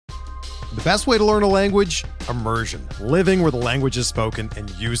The best way to learn a language? Immersion. Living where the language is spoken and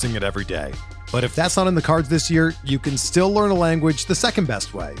using it every day. But if that's not in the cards this year, you can still learn a language the second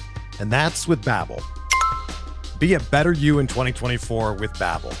best way, and that's with Babbel. Be a better you in 2024 with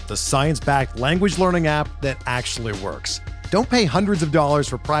Babbel, the science-backed language learning app that actually works. Don't pay hundreds of dollars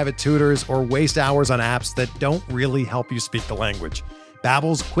for private tutors or waste hours on apps that don't really help you speak the language.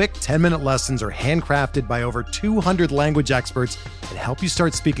 Babbel's quick 10-minute lessons are handcrafted by over 200 language experts and help you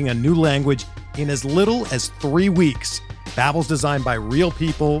start speaking a new language in as little as 3 weeks. Babbel's designed by real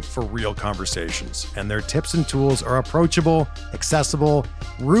people for real conversations, and their tips and tools are approachable, accessible,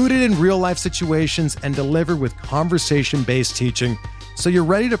 rooted in real-life situations, and delivered with conversation-based teaching, so you're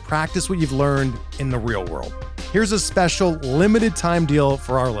ready to practice what you've learned in the real world. Here's a special limited-time deal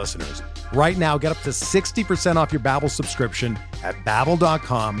for our listeners. Right now, get up to 60% off your Babbel subscription at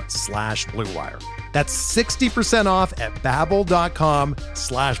babbel.com/Blue Wire. That's 60% off at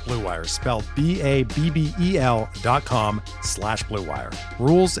babbel.com/Blue Wire, spelled BABBEL.com/Blue Wire.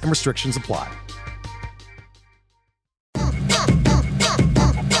 Rules and restrictions apply.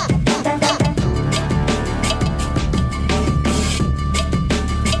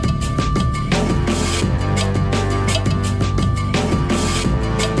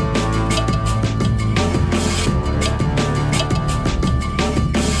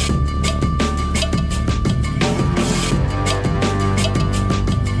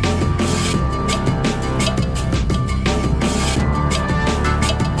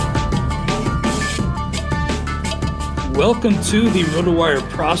 Welcome to the RotoWire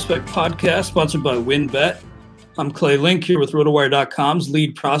Prospect Podcast, sponsored by WynnBET. I'm Clay Link here with RotoWire.com's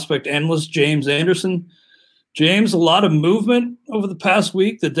lead prospect analyst, James Anderson. James, a lot of movement over the past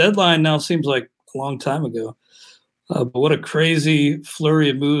week. The deadline now seems like a long time ago. But what a crazy flurry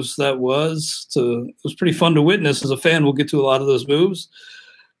of moves that was. It was pretty fun to witness. As a fan, we'll get to a lot of those moves.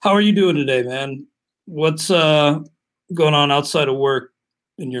 How are you doing today, man? What's going on outside of work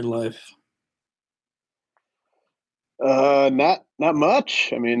in your life? Not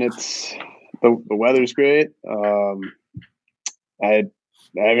much. I mean, it's the weather's great. I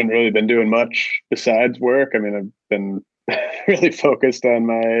haven't really been doing much besides work. I mean, I've been really focused on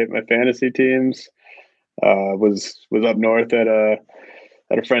my fantasy teams. Was up north at a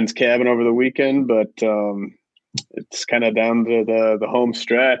friend's cabin over the weekend, but it's kind of down to the home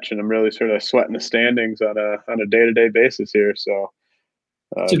stretch, and I'm really sort of sweating the standings on a day-to-day basis here. So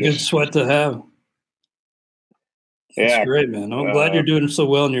it's a good sweat to have. That's great, man. I'm glad you're doing so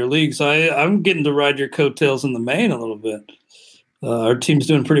well in your leagues. I'm getting to ride your coattails in the main a little bit. Our team's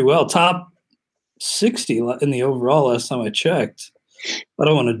doing pretty well. Top 60 in the overall last time I checked. I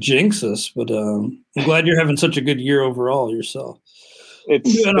don't want to jinx us, but I'm glad you're having such a good year overall yourself.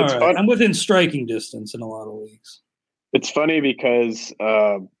 It's doing all right. Fun. I'm within striking distance in a lot of leagues. It's funny because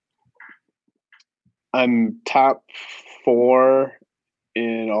I'm top 4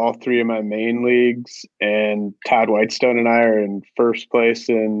 in all 3 of my main leagues, and Todd Whitestone and I are in first place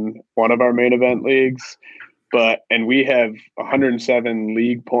in one of our main event leagues. And we have 107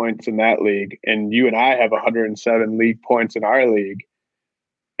 league points in that league, and you and I have 107 league points in our league,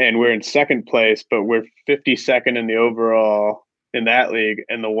 and we're in second place, but we're 52nd in the overall in that league,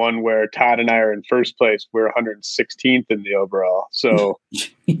 and the one where Todd and I are in first place, we're 116th in the overall. So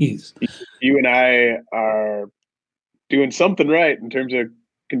Jeez. You and I are doing something right in terms of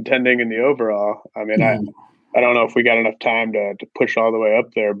contending in the overall. I mean, I don't know if we got enough time to push all the way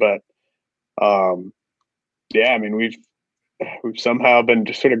up there, but yeah, I mean, we've somehow been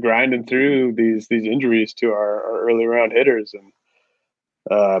just sort of grinding through these injuries to our early round hitters, and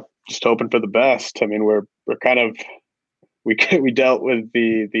just hoping for the best. I mean, we're kind of we dealt with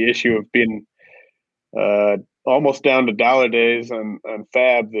the issue of being almost down to dollar days on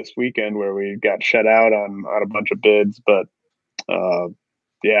Fab this weekend, where we got shut out on a bunch of bids. But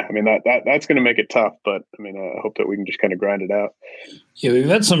yeah, I mean, that's going to make it tough. But I mean, I hope that we can just kind of grind it out. Yeah, we've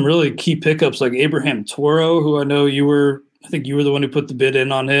had some really key pickups like Abraham Toro, who I know I think you were the one who put the bid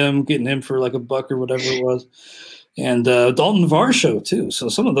in on him, getting him for like $1 or whatever it was. And Dalton Varsho too. So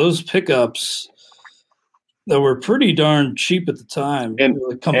some of those pickups that were pretty darn cheap at the time.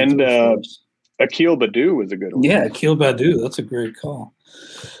 Akil Baddoo was a good one. Yeah, Akil Baddoo. That's a great call.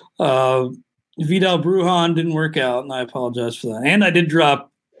 Vidal Brujan didn't work out, and I apologize for that. And I did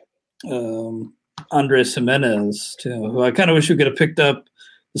drop Andres Jimenez, too, who I kind of wish we could have picked up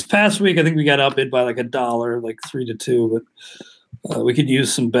this past week. I think we got outbid by like $1, like 3-2, but we could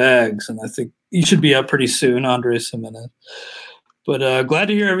use some bags, and I think he should be up pretty soon, Andres Jimenez. But glad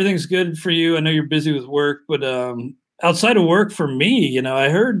to hear everything's good for you. I know you're busy with work, but outside of work for me, I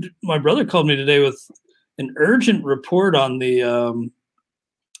heard my brother called me today with an urgent report on the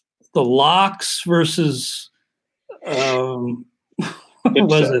the Locks versus what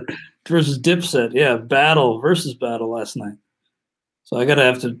was it? Versus Dipset. Yeah, battle last night. So I'm gonna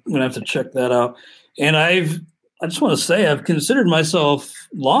have to check that out. And I just want to say I've considered myself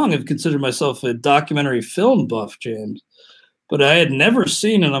a documentary film buff, James. But I had never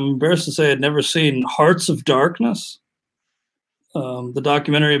seen, and I'm embarrassed to say I'd never seen Hearts of Darkness, the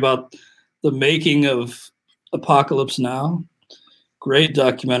documentary about the making of Apocalypse Now. Great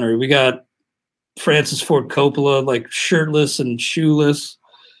documentary. We got Francis Ford Coppola like shirtless and shoeless,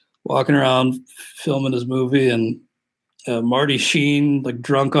 walking around filming his movie, and Marty Sheen like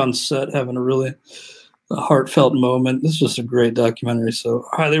drunk on set, having a really heartfelt moment. This is just a great documentary, so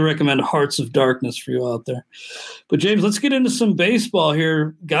I highly recommend Hearts of Darkness for you out there. But James, let's get into some baseball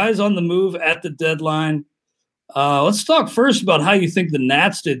here. Guys on the move at the deadline. Let's talk first about how you think the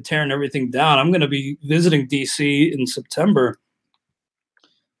Nats did tearing everything down. I'm going to be visiting DC in September.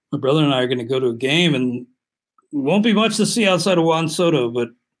 My brother and I are going to go to a game, and won't be much to see outside of Juan Soto, but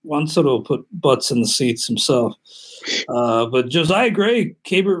Juan Soto will put butts in the seats himself. But Josiah Gray,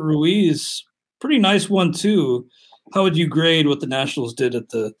 Keibert Ruiz, pretty nice one too. How would you grade what the Nationals did at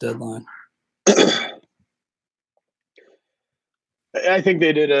the deadline? I think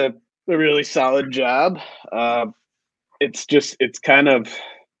they did a really solid job. It's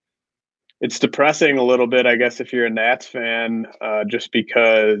depressing a little bit, I guess, if you're a Nats fan, just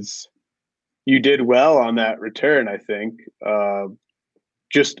because you did well on that return, I think.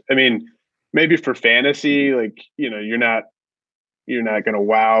 Maybe for fantasy, like, you're not going to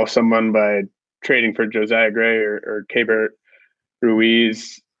wow someone by trading for Josiah Gray or Keibert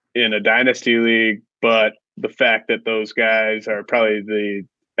Ruiz in a dynasty league, but the fact that those guys are probably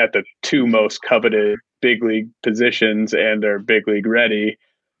at the two most coveted big league positions and are big league ready,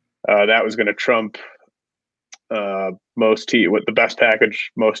 that was going to trump what the best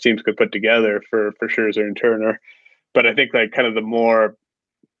package most teams could put together for Scherzer and Turner. But I think like kind of the more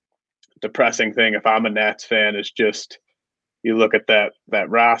depressing thing, if I'm a Nats fan, is just you look at that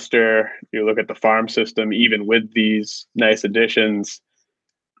roster, you look at the farm system, even with these nice additions,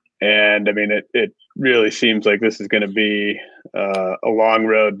 and I mean it really seems like this is going to be a long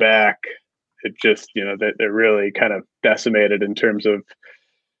road back. It just they're really kind of decimated in terms of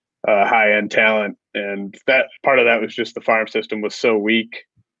high end talent, and that part of that was just the farm system was so weak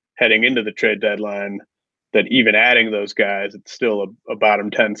heading into the trade deadline that even adding those guys, it's still a bottom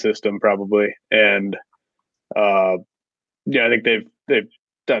 10 system probably. And I think they've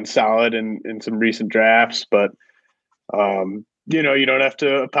done solid in some recent drafts, but you don't have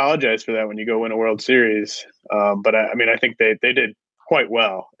to apologize for that when you go win a World Series. But I think they did quite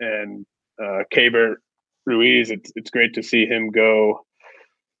well. And Keibert Ruiz, it's great to see him go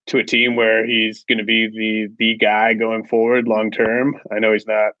to a team where he's going to be the guy going forward long term. I know he's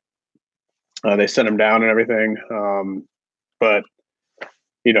not. They sent him down and everything. But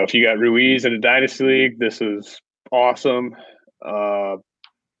if you got Ruiz in a dynasty league, this is awesome.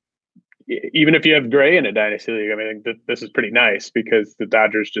 Even if you have Gray in a dynasty league, I mean, this is pretty nice because the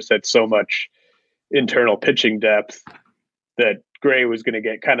Dodgers just had so much internal pitching depth that Gray was going to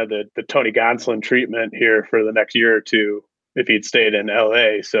get kind of the Tony Gonsolin treatment here for the next year or two if he'd stayed in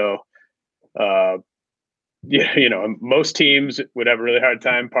LA. So, most teams would have a really hard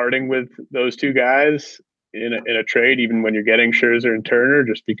time parting with those two guys in a trade, even when you're getting Scherzer and Turner,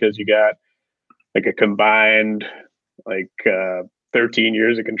 just because you got like a combined 13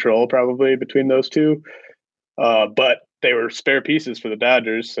 years of control probably between those two. But they were spare pieces for the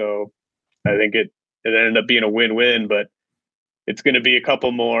Dodgers. So I think it ended up being a win-win, but it's going to be a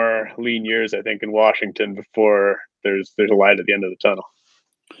couple more lean years, I think, in Washington before there's a light at the end of the tunnel.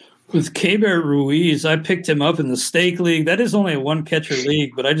 With Keibert Ruiz, I picked him up in the stake league. That is only a one-catcher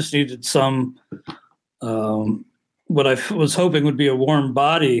league, but I just needed some what I was hoping would be a warm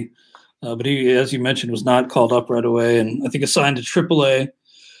body. But he, as you mentioned, was not called up right away, and I think assigned to AAA.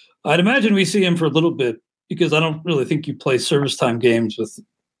 I'd imagine we see him for a little bit because I don't really think you play service time games with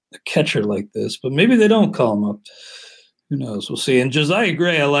a catcher like this. But maybe they don't call him up. Who knows? We'll see. And Josiah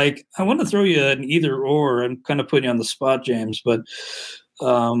Gray, I want to throw you an either or. I'm kind of putting you on the spot, James, but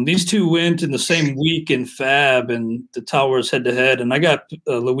these two went in the same week in Fab and the Towers head-to-head, and I got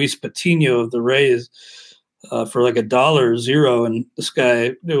Luis Patino of the Rays for like $1.00, and this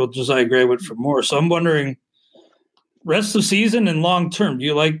guy, Josiah Gray, went for more. So I'm wondering, rest of the season and long term, do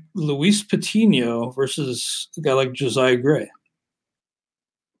you like Luis Patino versus a guy like Josiah Gray?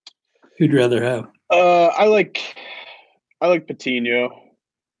 Who'd you rather have? I like Patino,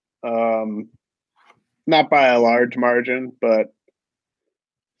 not by a large margin, but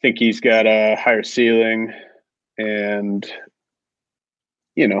I think he's got a higher ceiling, and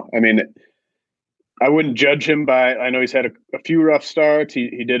you know, I mean, I wouldn't judge him by. I know he's had a few rough starts.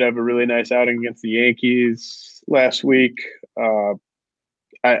 He did have a really nice outing against the Yankees last week. I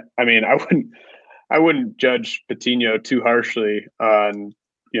mean, I wouldn't judge Patino too harshly on,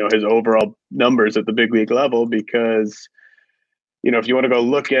 you know, his overall numbers at the big league level, because, you know, if you want to go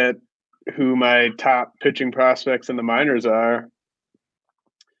look at who my top pitching prospects in the minors are,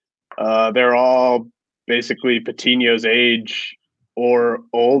 they're all basically Patino's age or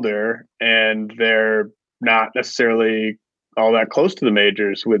older, and they're not necessarily all that close to the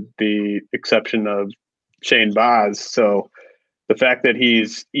majors, with the exception of Shane Baz. So the fact that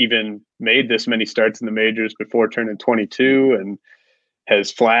he's even made this many starts in the majors before turning 22 and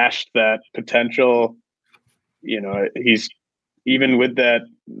has flashed that potential, you know, he's even with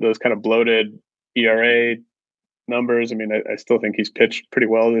those kind of bloated ERA numbers. I mean, I still think he's pitched pretty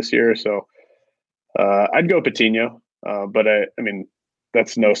well this year. So I'd go Patino, but I mean,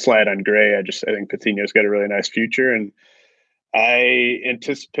 that's no slight on Gray. I think Patino's got a really nice future, and I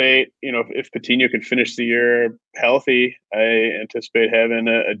anticipate, you know, if Patino can finish the year healthy, I anticipate having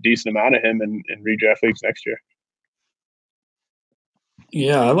a decent amount of him in redraft leagues next year.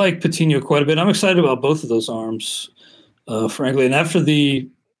 Yeah, I like Patino quite a bit. I'm excited about both of those arms, frankly. And after the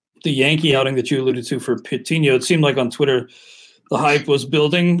Yankee outing that you alluded to for Patino, it seemed like on Twitter the hype was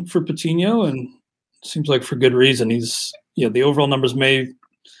building for Patino, and it seems like for good reason. He's, you know, the overall numbers may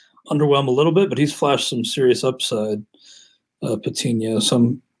underwhelm a little bit, but he's flashed some serious upside, Patino. So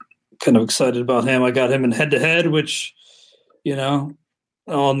I'm kind of excited about him. I got him in head-to-head, which, you know,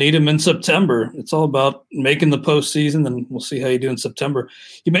 I'll need him in September. It's all about making the postseason, and we'll see how you do in September.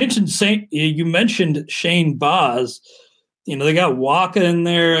 You mentioned Shane Baz. You know, they got Waka in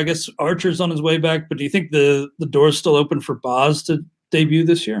there. I guess Archer's on his way back, but do you think the door's still open for Baz to debut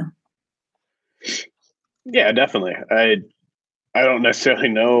this year? Yeah, definitely. I don't necessarily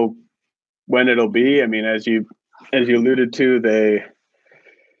know when it'll be. I mean, as you alluded to, they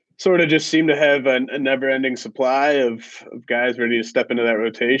sort of just seem to have a never-ending supply of guys ready to step into that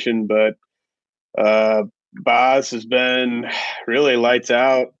rotation. But Baz has been really lights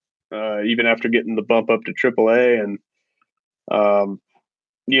out, even after getting the bump up to AAA. And,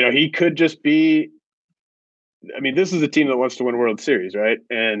 you know, he could just be – I mean, this is a team that wants to win World Series, right?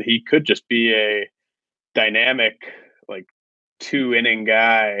 And he could just be a dynamic, like, 2-inning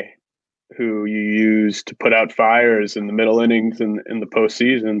guy who you use to put out fires in the middle innings in the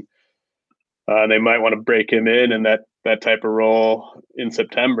postseason. They might want to break him in that type of role in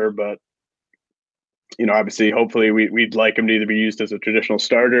September, but, you know, obviously, hopefully we'd like him to either be used as a traditional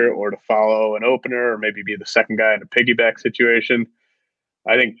starter or to follow an opener, or maybe be the second guy in a piggyback situation.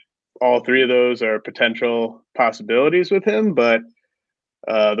 I think all three of those are potential possibilities with him, but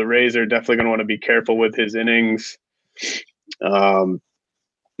the Rays are definitely going to want to be careful with his innings.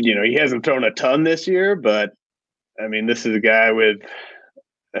 You know, he hasn't thrown a ton this year, but I mean, this is a guy with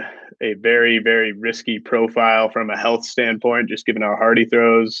a very, very risky profile from a health standpoint, just given how hard he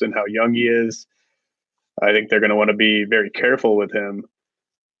throws and how young he is. I think they're going to want to be very careful with him,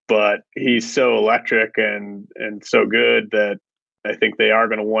 but he's so electric and so good that I think they are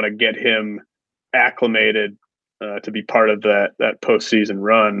going to want to get him acclimated to be part of that postseason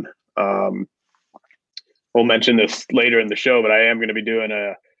run. We'll mention this later in the show, but I am going to be doing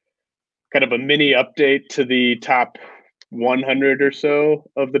a kind of a mini update to the top 100 or so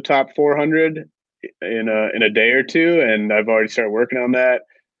of the top 400 in a day or two, and I've already started working on that.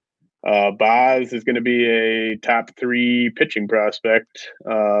 Baz is going to be a top 3 pitching prospect.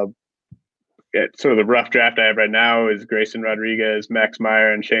 Sort of the rough draft I have right now is Grayson Rodriguez, Max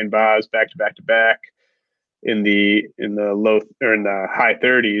Meyer, and Shane Baz back to back in the low or in the high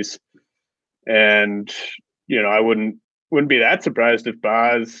 30s. And, you know, I wouldn't be that surprised if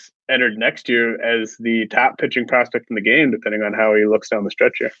Baz entered next year as the top pitching prospect in the game, depending on how he looks down the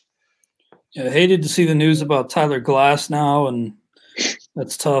stretch here. Yeah, I hated to see the news about Tyler Glass now, and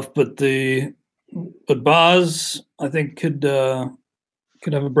that's tough. But Baz, I think, could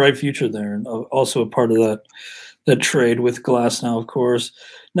have a bright future there, and also a part of that trade with Glass now, of course.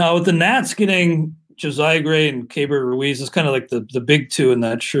 Now with the Nats getting Josiah Gray and Keibert Ruiz, is kind of like the big two in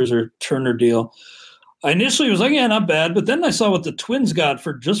that Scherzer-Turner deal. I initially was like, yeah, not bad, but then I saw what the Twins got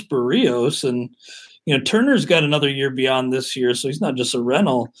for just Berríos, and, you know, Turner's got another year beyond this year, so he's not just a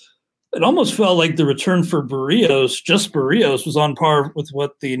rental. It almost felt like the return for Berríos, was on par with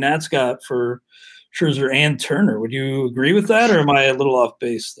what the Nats got for Scherzer and Turner. Would you agree with that, or am I a little off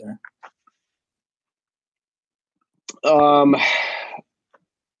base there?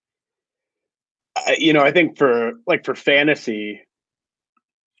 You know, I think for fantasy,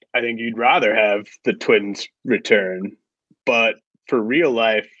 I think you'd rather have the Twins return, but for real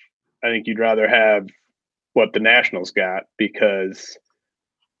life, I think you'd rather have what the Nationals got, because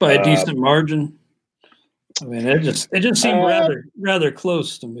by a decent margin. I mean, it just seemed rather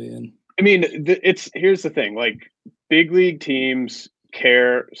close to me. And I mean, here's the thing: like, big league teams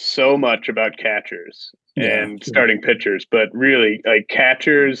care so much about catchers and starting pitchers, but really, like,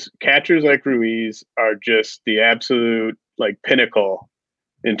 catchers like Ruiz are just the absolute, like, pinnacle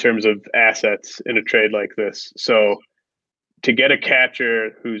in terms of assets in a trade like this. So to get a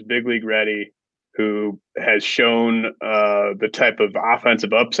catcher who's big league ready, who has shown the type of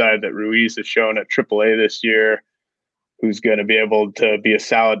offensive upside that Ruiz has shown at AAA this year, who's going to be able to be a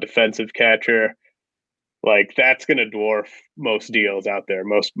solid defensive catcher, like, that's going to dwarf most deals out there,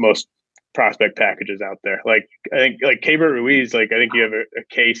 most prospect packages out there. Like, I think, like, Keibert Ruiz, like, I think you have a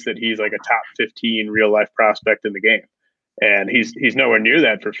case that he's like a top 15 real life prospect in the game, and he's nowhere near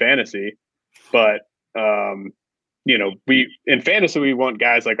that for fantasy. But you know, in fantasy, we want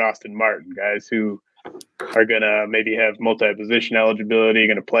guys like Austin Martin, guys who are gonna maybe have multi-position eligibility,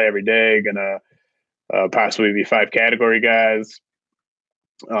 gonna play every day, gonna possibly be 5 category guys.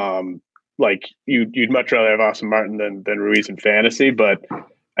 Like, you'd much rather have Austin Martin than Ruiz in fantasy, but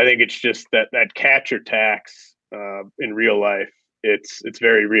I think it's just that catcher tax in real life, it's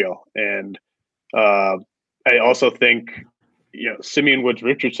very real. And I also think, you know, Simeon Woods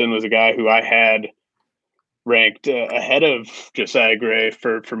Richardson was a guy who I had ranked ahead of Josiah Gray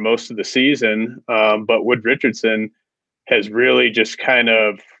for most of the season, but Wood Richardson has really just kind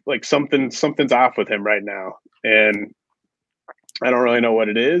of, like, something's off with him right now, and I don't really know what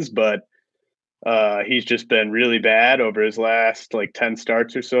it is, but he's just been really bad over his last, like, 10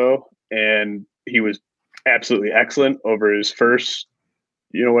 starts or so, and he was absolutely excellent over his first,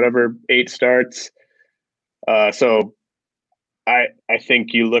 8 starts. So I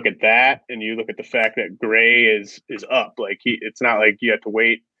think you look at that, and you look at the fact that Gray is up. Like, it's not like you have to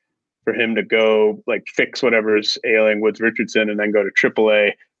wait for him to go, like, fix whatever's ailing Woods Richardson and then go to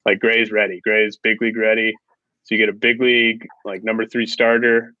AAA. Like, Gray's ready. Gray's big league ready. So you get a big league, like, number 3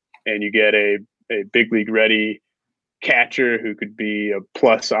 starter, and you get a big league ready catcher who could be a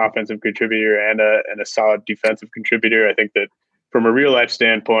plus offensive contributor and a solid defensive contributor. I think that from a real life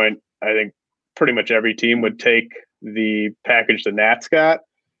standpoint, I think pretty much every team would take the package the Nats got.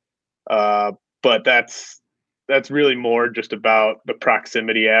 But that's really more just about the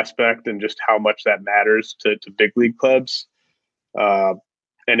proximity aspect and just how much that matters to big league clubs. And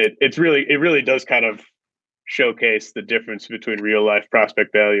it really does kind of showcase the difference between real life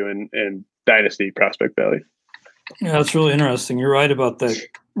prospect value and dynasty prospect value. Yeah, that's really interesting. You're right about the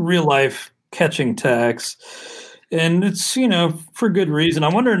real life catching tax. And it's, for good reason.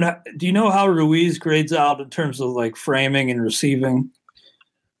 I'm wondering, do you know how Ruiz grades out in terms of, like, framing and receiving?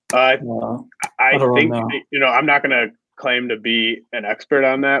 I think, I'm not going to claim to be an expert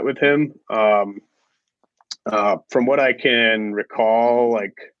on that with him. From what I can recall,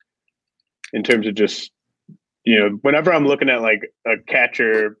 like, in terms of just, whenever I'm looking at, like, a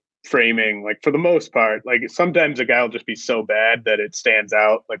catcher framing, like, for the most part, like, sometimes a guy will just be so bad that it stands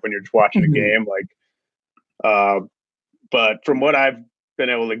out, like, when you're just watching a game, like, but from what I've been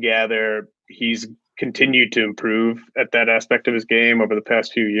able to gather, he's continued to improve at that aspect of his game over the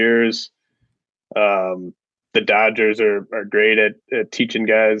past few years. The Dodgers are great at teaching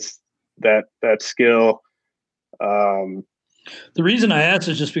guys that skill. The reason I ask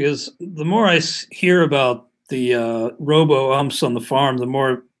is just because the more I hear about the robo umps on the farm, the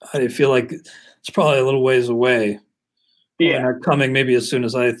more I feel like it's probably a little ways away. Yeah, not coming maybe as soon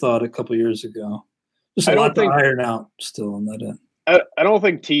as I thought a couple years ago. Just a lot to iron out still on that end. I don't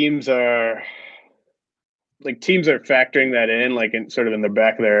think teams are factoring that in, like, in sort of in the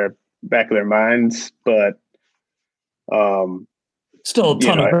back of their minds, but still a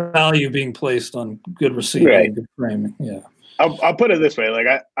ton of value being placed on good receiving, and good framing. Yeah, I'll put it this way: like,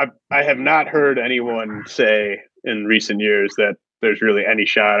 I have not heard anyone say in recent years that there's really any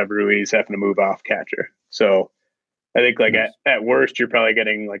shot of Ruiz having to move off catcher. So I think, like, at worst, you're probably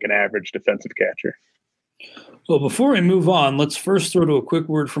getting, like, an average defensive catcher. Well, before we move on, let's first throw to a quick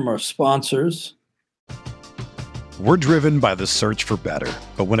word from our sponsors. We're driven by the search for better.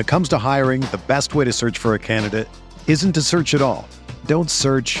 But when it comes to hiring, the best way to search for a candidate isn't to search at all. Don't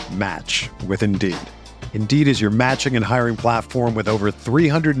search, match with Indeed. Indeed is your matching and hiring platform with over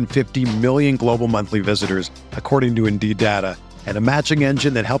 350 million global monthly visitors, according to Indeed data, and a matching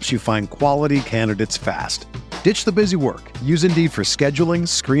engine that helps you find quality candidates fast. Ditch the busy work. Use Indeed for scheduling,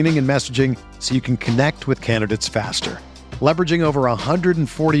 screening, and messaging so you can connect with candidates faster. Leveraging over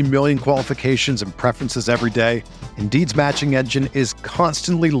 140 million qualifications and preferences every day, Indeed's matching engine is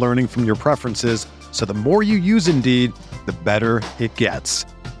constantly learning from your preferences, So the more you use Indeed, the better it gets.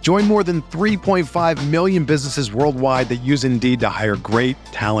 Join more than 3.5 million businesses worldwide that use Indeed to hire great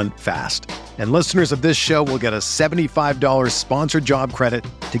talent fast. And listeners of this show will get a $75 sponsored job credit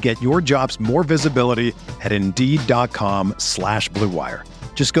to get your jobs more visibility at Indeed.com/Blue Wire.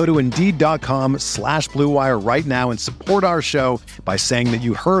 Just go to Indeed.com/Blue Wire right now and support our show by saying that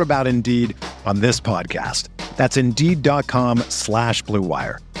you heard about Indeed on this podcast. That's Indeed.com/Blue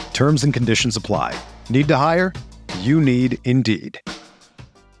Wire. Terms and conditions apply. Need to hire? You need Indeed.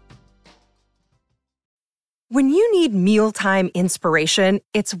 When you need mealtime inspiration,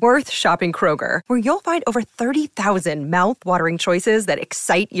 it's worth shopping Kroger, where you'll find over 30,000 mouth-watering choices that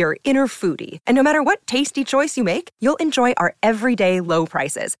excite your inner foodie. And no matter what tasty choice you make, you'll enjoy our everyday low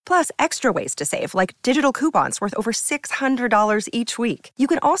prices, plus extra ways to save, like digital coupons worth over $600 each week. You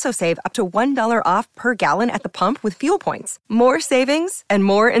can also save up to $1 off per gallon at the pump with fuel points. More savings and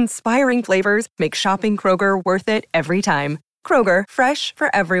more inspiring flavors make shopping Kroger worth it every time. Kroger, fresh for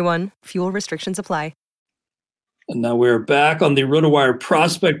everyone. Fuel restrictions apply. And now we're back on the RotoWire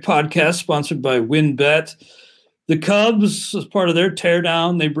Prospect Podcast, sponsored by WynnBET. The Cubs, as part of their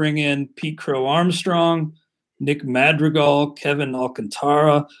teardown, they bring in Pete Crow Armstrong, Nick Madrigal, Kevin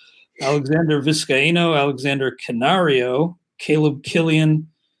Alcantara, Alexander Vizcaino, Alexander Canario, Caleb Killian.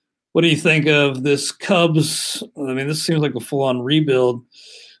 What do you think of this Cubs? I mean, this seems like a full-on rebuild.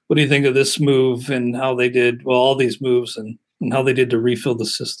 What do you think of this move and how they did, well, all these moves and how they did to refill the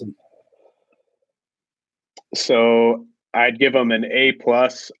system? So I'd give them an A+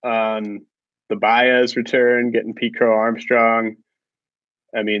 on the Baez return, getting Pete Crow Armstrong.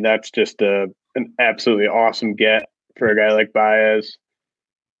 I mean, that's just an absolutely awesome get for a guy like Baez.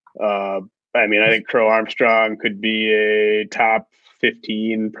 I mean, I think Crow Armstrong could be a top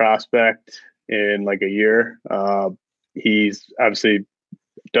 15 prospect in like a year. He's obviously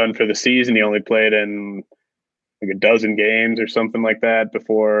done for the season. He only played in like a dozen games or something like that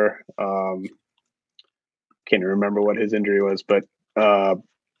before. Can't remember what his injury was, but I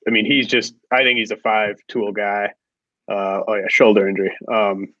mean, I think he's a 5-tool guy. Shoulder injury.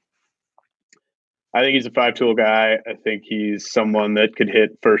 I think he's a 5-tool guy. I think he's someone that could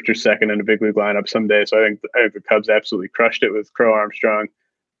hit first or second in a big league lineup someday. So I think the Cubs absolutely crushed it with Crow Armstrong.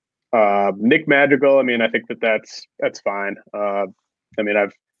 Nick Madrigal, I mean, I think that's fine. I mean,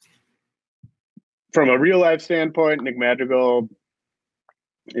 from a real life standpoint, Nick Madrigal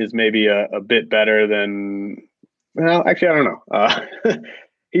is maybe a bit better than, well, actually, I don't know.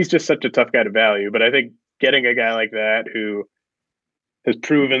 He's just such a tough guy to value, but I think getting a guy like that who has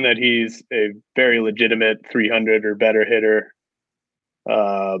proven that he's a very legitimate 300 or better hitter,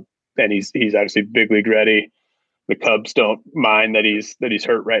 and he's obviously big league ready. The Cubs don't mind that he's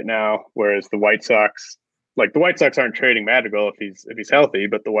hurt right now, whereas the White Sox aren't trading Madrigal if he's healthy,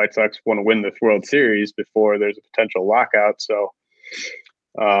 but the White Sox want to win the World Series before there's a potential lockout. So,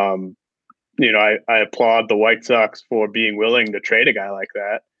 I applaud the White Sox for being willing to trade a guy like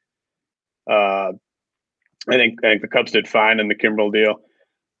that. I think the Cubs did fine in the Kimbrel deal.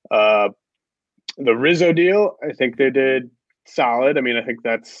 The Rizzo deal, I think they did solid. I mean, I think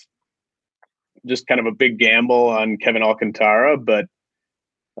that's just kind of a big gamble on Kevin Alcantara, but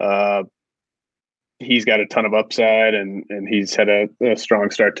he's got a ton of upside and he's had a strong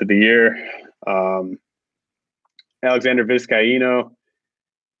start to the year. Alexander Vizcaino,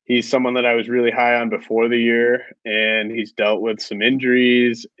 he's someone that I was really high on before the year, and he's dealt with some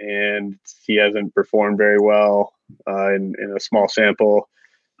injuries, and he hasn't performed very well in a small sample.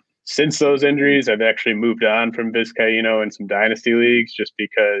 Since those injuries, I've actually moved on from Vizcaino in some dynasty leagues just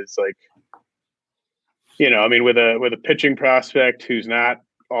because, I mean, with a pitching prospect who's not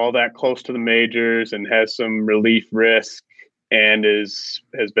all that close to the majors and has some relief risk and has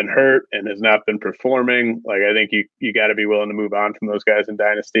been hurt and has not been performing, I think you got to be willing to move on from those guys in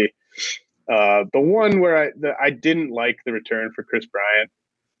dynasty. The one where I didn't like the return for Chris Bryant,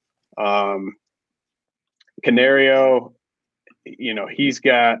 Canario, he's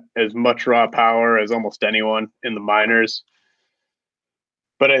got as much raw power as almost anyone in the minors.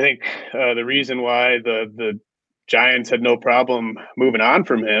 But I think the reason why the Giants had no problem moving on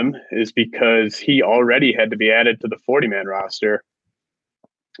from him is because he already had to be added to the 40-man roster,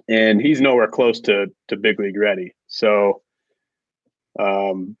 and he's nowhere close to big league ready. So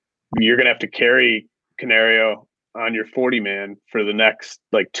you're going to have to carry Canario on your 40-man for the next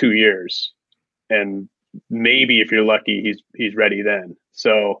 2 years. And maybe if you're lucky, he's ready then.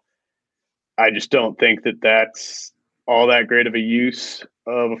 So I just don't think that that's all that great of a use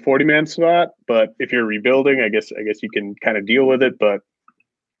of a 40-man spot. But if you're rebuilding, I guess you can kind of deal with it. But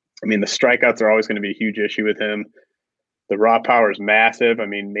I mean, the strikeouts are always going to be a huge issue with him. The raw power is massive. I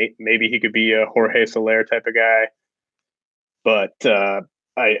mean, maybe he could be a Jorge Soler type of guy, but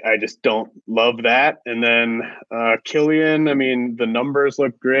I just don't love that. And then Killian, I mean, the numbers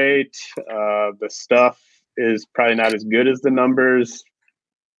look great. The stuff is probably not as good as the numbers.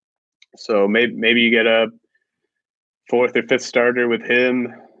 So maybe you get a fourth or fifth starter with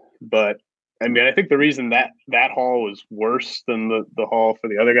him. But I mean, I think the reason that haul was worse than the haul for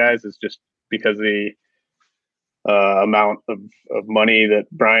the other guys is just because of the amount of money that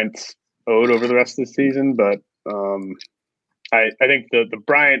Bryant's owed over the rest of the season. But I think the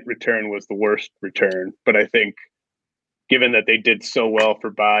Bryant return was the worst return. But I think given that they did so well for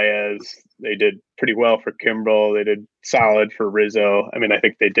Baez, they did pretty well for Kimbrel, they did solid for Rizzo. I mean, I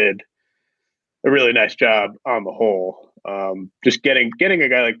think they did a really nice job on the whole. Just getting a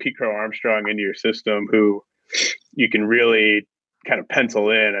guy like Pete Crow Armstrong into your system who you can really kind of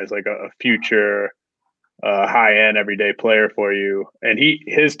pencil in as like a future high-end everyday player for you. And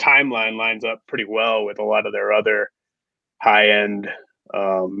his timeline lines up pretty well with a lot of their other high-end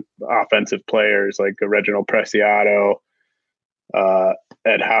offensive players like Reginald Preciado,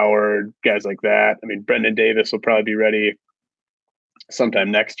 Ed Howard, guys like that. I mean, Brendan Davis will probably be ready sometime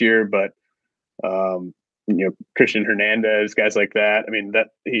next year, but Christian Hernandez, guys like that. I mean, that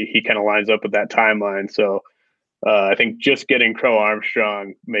he kind of lines up with that timeline. So I think just getting Crow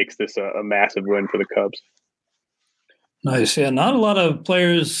Armstrong makes this a massive win for the Cubs. Nice. Yeah, not a lot of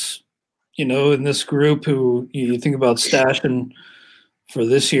players, in this group who you think about stashing for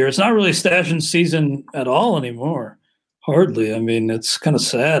this year. It's not really stashing season at all anymore. Hardly. I mean, it's kind of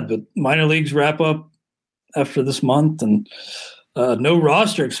sad, but minor leagues wrap up after this month, and no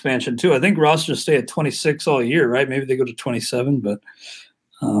roster expansion too. I think rosters stay at 26 all year, right? Maybe they go to 27, but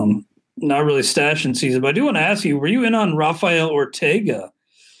not really stashing season. But I do want to ask you, were you in on Rafael Ortega?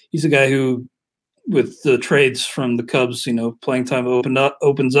 He's a guy who, with the trades from the Cubs, playing time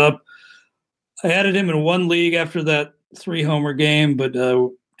opens up. I added him in one league after that 3-homer game, but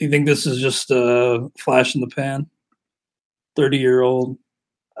do you think this is just a flash in the pan? 30-year-old.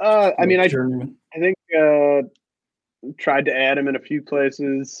 I mean, I think tried to add him in a few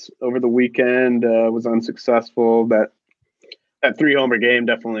places over the weekend, was unsuccessful. That 3-homer game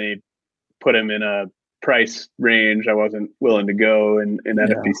definitely put him in a price range I wasn't willing to go in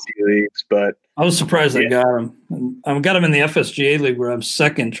NFBC leagues, but I was surprised I got him. I got him in the FSGA league where I'm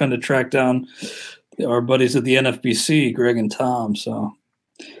second, trying to track down our buddies at the NFBC, Greg and Tom. So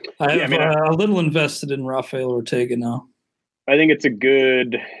I'm a little invested in Rafael Ortega now. I think it's a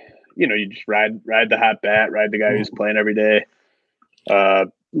good, you just ride the hot bat, ride the guy who's playing every day. A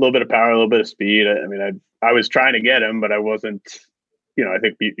little bit of power, a little bit of speed. I mean, I was trying to get him, but I wasn't. I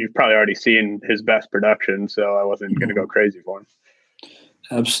think you've probably already seen his best production, so I wasn't going to go crazy for him.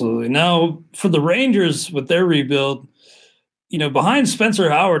 Absolutely. Now, for the Rangers with their rebuild, behind Spencer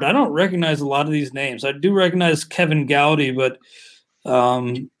Howard, I don't recognize a lot of these names. I do recognize Kevin Gowdy, but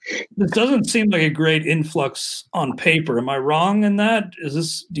this doesn't seem like a great influx on paper. Am I wrong in that?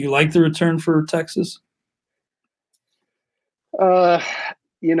 Do you like the return for Texas? I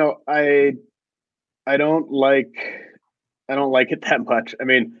don't like it that much. I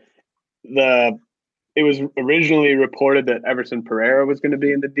mean, it was originally reported that Everson Pereira was going to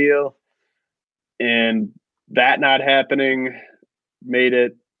be in the deal, and that not happening made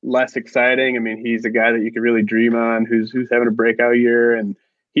it less exciting. I mean, he's a guy that you could really dream on, who's having a breakout year, and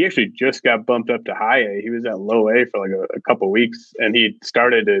he actually just got bumped up to high A. He was at low A for like a couple of weeks, and he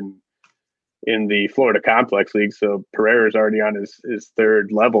started in the Florida Complex League. So Pereira's already on his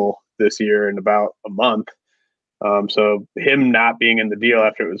third level this year in about a month. So him not being in the deal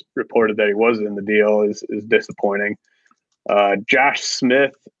after it was reported that he was in the deal is disappointing. Josh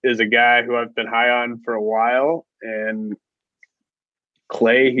Smith is a guy who I've been high on for a while, and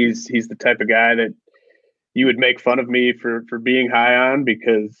Clay, he's the type of guy that you would make fun of me for being high on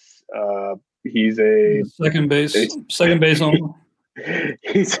because he's a second base owner.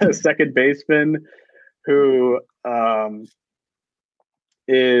 He's a second baseman who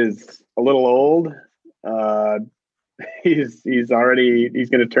is a little old. He's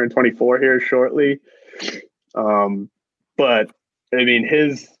going to turn 24 here shortly. But I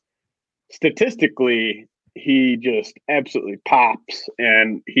mean, statistically, he just absolutely pops,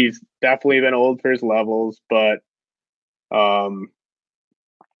 and he's definitely been old for his levels, but the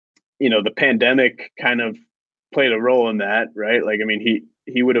pandemic kind of played a role in that, right? Like, I mean,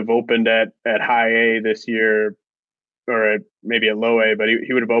 he would have opened at high A this year, or maybe at low A, but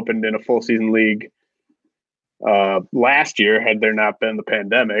he would have opened in a full season league last year had there not been the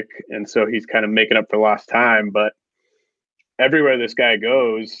pandemic. And so he's kind of making up for lost time, but everywhere this guy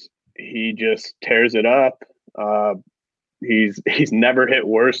goes, he just tears it up. He's never hit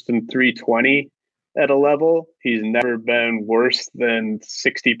worse than 320 at a level. He's never been worse than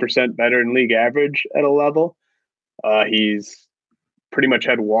 60% better than league average at a level. He's pretty much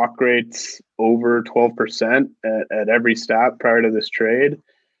had walk rates over 12% at every stop prior to this trade.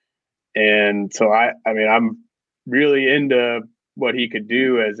 And so I mean, I'm really into what he could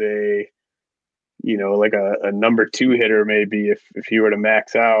do as a, like a number 2 hitter, maybe if he were to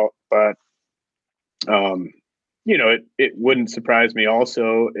max out. But, it wouldn't surprise me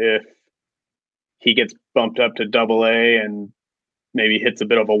also if he gets bumped up to AA and maybe hits a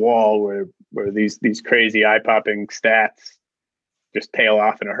bit of a wall where these crazy eye-popping stats just tail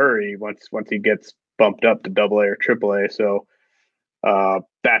off in a hurry once he gets bumped up to AA or AAA. So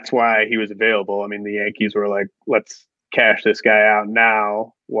that's why he was available. I mean, the Yankees were like, let's cash this guy out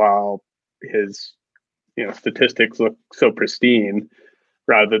now while his statistics look so pristine,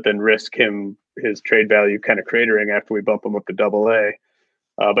 rather than risk his trade value kind of cratering after we bump him up to AA.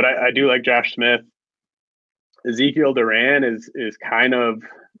 But I do like Josh Smith. Ezekiel Duran is kind of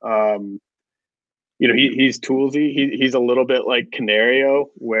he's toolsy. He's a little bit like Canario,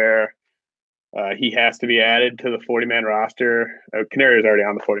 where he has to be added to the 40-man roster. Canario is already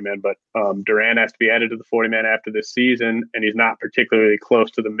on the 40-man, but Duran has to be added to the 40-man after this season, and he's not particularly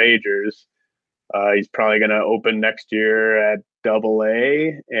close to the majors. He's probably going to open next year at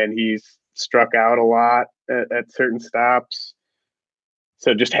AA, and he's struck out a lot at certain stops.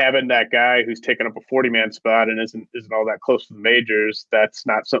 So just having that guy who's taken up a 40-man spot and isn't all that close to the majors, that's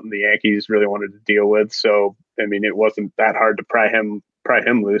not something the Yankees really wanted to deal with. So, I mean, it wasn't that hard to pry him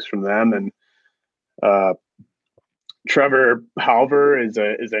loose from them. And Trevor Halver is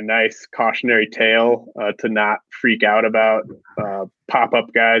a nice cautionary tale to not freak out about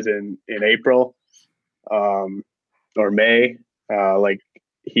pop-up guys in April or May. Like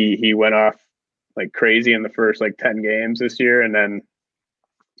he went off like crazy in the first 10 games this year, and then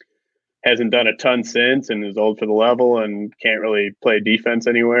hasn't done a ton since, and is old for the level and can't really play defense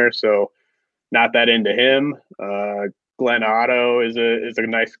anywhere. So not that into him. Glenn Otto is a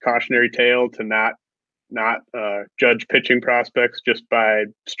nice cautionary tale to not judge pitching prospects just by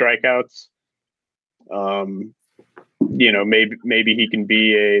strikeouts. Maybe he can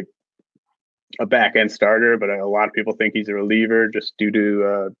be a back end starter, but a lot of people think he's a reliever just due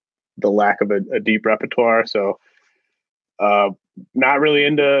to the lack of a deep repertoire. So not really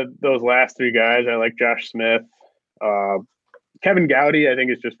into those last 3 guys. I like Josh Smith. Kevin Gowdy, I think,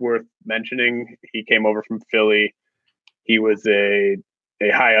 is just worth mentioning. He came over from Philly. He was a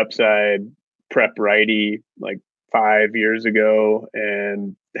high upside prep righty 5 years ago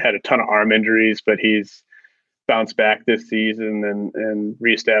and had a ton of arm injuries, but he's bounced back this season and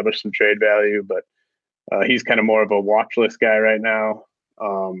reestablished some trade value. But he's kind of more of a watch list guy right now.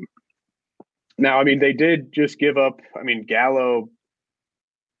 Now, I mean, they did just give up. I mean, Gallo,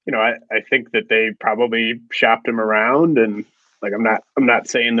 I think that they probably shopped him around, and I'm not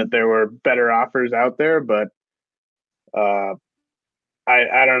saying that there were better offers out there, but I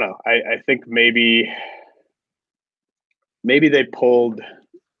don't know. I think maybe they pulled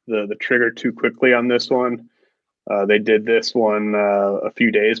the trigger too quickly on this one. They did this one a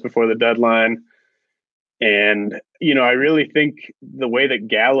few days before the deadline. And, I really think the way that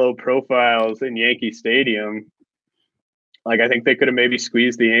Gallo profiles in Yankee Stadium, I think they could have maybe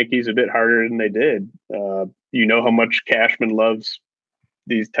squeezed the Yankees a bit harder than they did. How much Cashman loves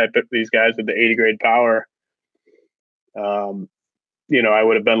these guys with the 80 grade power. I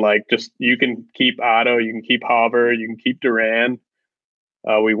would have been just, you can keep Otto, you can keep Halver, you can keep Duran.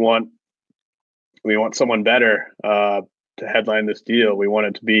 We want someone better to headline this deal. We want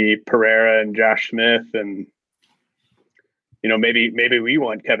it to be Pereira and Josh Smith, and maybe we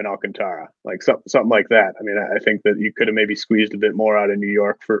want Kevin Alcantara, something like that. I mean, I think that you could have maybe squeezed a bit more out of New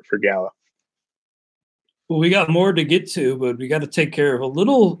York for Gallo. Well, we got more to get to, but we got to take care of a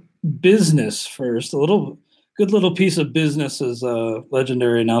little business first. Good little piece of business, as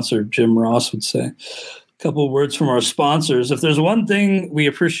legendary announcer Jim Ross would say. A couple of words from our sponsors. If there's one thing we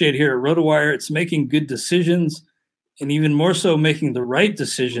appreciate here at RotoWire, it's making good decisions, and even more so making the right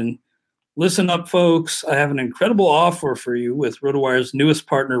decision. Listen up, folks. I have an incredible offer for you with RotoWire's newest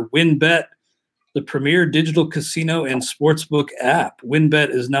partner, WynnBET, the premier digital casino and sportsbook app. WynnBET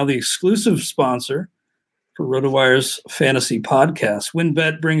is now the exclusive sponsor for RotoWire's fantasy podcast.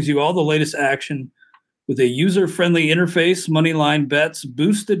 WynnBET brings you all the latest action with a user-friendly interface, moneyline bets,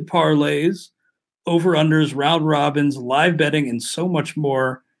 boosted parlays, over-unders, round robins, live betting, and so much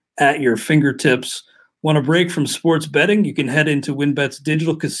more at your fingertips. Want a break from sports betting? You can head into WynnBET's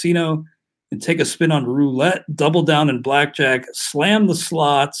digital casino and take a spin on roulette, double down in blackjack, slam the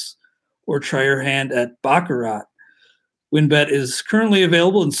slots, or try your hand at baccarat. WynnBET is currently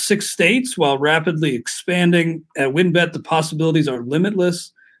available in 6 states while rapidly expanding. At WynnBET, the possibilities are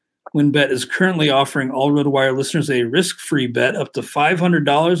limitless. WynnBET is currently offering all RotoWire listeners a risk-free bet up to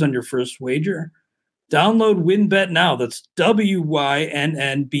 $500 on your first wager. Download WynnBET now. That's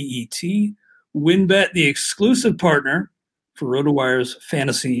WYNNBET. WynnBET, the exclusive partner for RotoWire's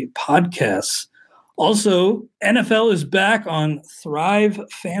fantasy podcasts. Also, NFL is back on Thrive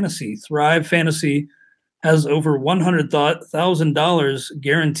Fantasy. Thrive Fantasy has over $100,000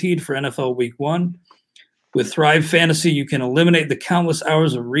 guaranteed for NFL Week 1. With Thrive Fantasy, you can eliminate the countless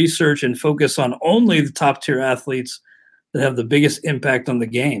hours of research and focus on only the top-tier athletes that have the biggest impact on the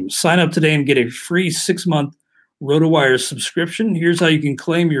game. Sign up today and get a free 6-month RotoWire subscription. Here's how you can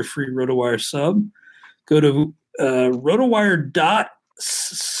claim your free RotoWire sub. Go to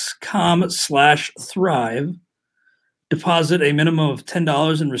rotowire.com/thrive. Deposit a minimum of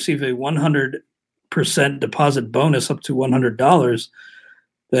 $10 and receive a 100% deposit bonus up to $100.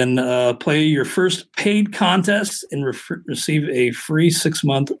 Then play your first paid contest and receive a free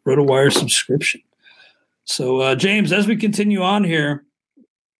 6-month RotoWire subscription. So, James, as we continue on here,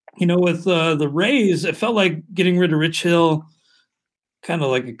 with the Rays, it felt like getting rid of Rich Hill, kind of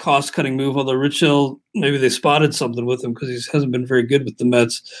like a cost-cutting move, although Rich Hill, maybe they spotted something with him because he hasn't been very good with the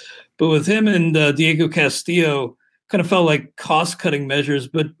Mets. But with him and Diego Castillo, kind of felt like cost-cutting measures.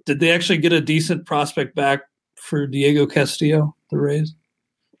 But did they actually get a decent prospect back for Diego Castillo, the Rays?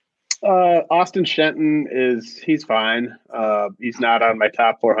 Austin Shenton he's fine. He's not on my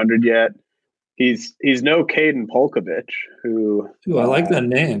top 400 yet. He's no Caden Polkovich, who I like that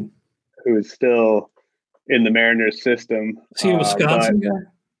name. Who is still in the Mariners system. Is he a Wisconsin guy?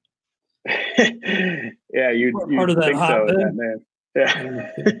 Yeah, you part of that think so with that name.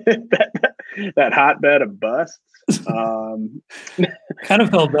 Yeah, that hotbed of busts. Kind of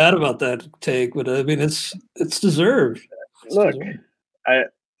felt bad about that take, but I mean, it's deserved. Look,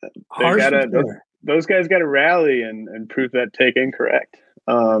 those guys got to rally and prove that take incorrect.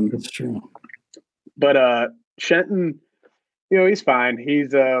 That's true. But Shenton, he's fine.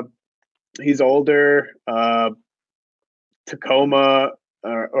 He's older. Tacoma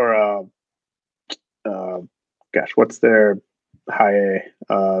gosh, what's their high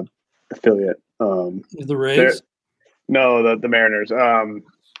A affiliate? The Rays? No, the Mariners.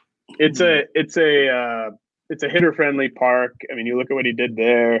 It's a hitter friendly park. I mean, you look at what he did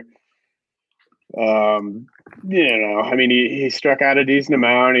there. I mean, he struck out a decent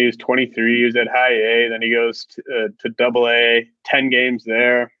amount. He was 23. He was at high A. Then he goes to double A, 10 games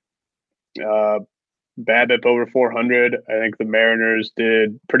there. BABIP over 400. I think the Mariners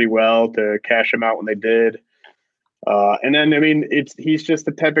did pretty well to cash him out when they did. And then, I mean, he's just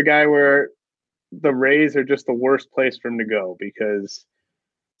the type of guy where the Rays are just the worst place for him to go because,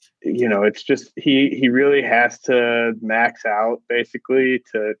 it's just he really has to max out basically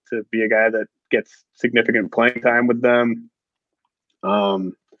to be a guy that gets significant playing time with them.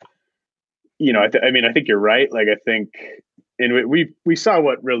 I think you're right. Like, I think, and we saw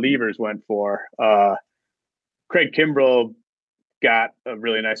what relievers went for. Craig Kimbrell got a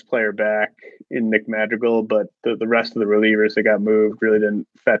really nice player back in Nick Madrigal, but the rest of the relievers that got moved really didn't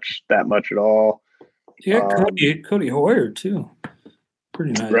fetch that much at all. Yeah, Cody Hoyer too.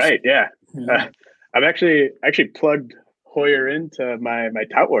 Pretty nice. Right, yeah. I've actually plugged Hoyer into my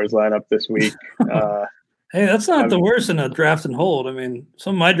Tout Wars lineup this week. Hey, that's not the worst in a draft and hold. I mean,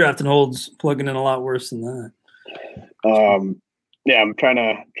 some of my draft and holds plugging in a lot worse than that. I'm trying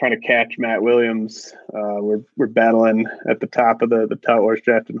to catch Matt Williams. We're battling at the top of the Tout Wars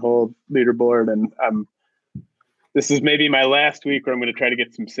draft and hold leaderboard, and this is maybe my last week where I'm going to try to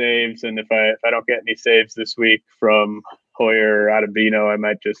get some saves. And if I don't get any saves this week from Hoyer or Ottavino, I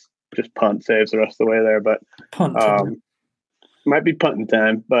might just punt saves the rest of the way there. But might be punting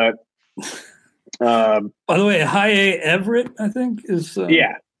time. But by the way, high A Everett, I think is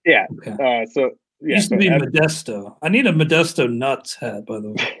yeah. Okay. Used to be Modesto. I need a Modesto Nuts hat, by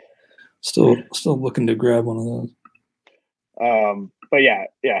the way. Still looking to grab one of those. But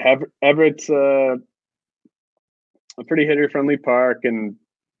Everett's a pretty hitter friendly park, and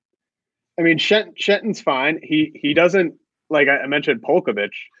I mean Shenton's fine. He doesn't, like I mentioned,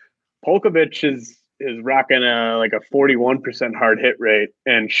 Polkovich. Polkovich is rocking a 41% hard hit rate,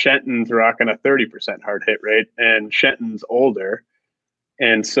 and Shenton's rocking a 30% hard hit rate, and Shenton's older,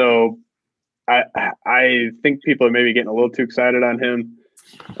 and so I think people are maybe getting a little too excited on him.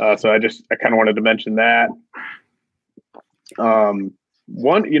 So I kind of wanted to mention that. The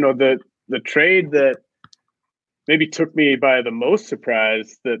trade that maybe took me by the most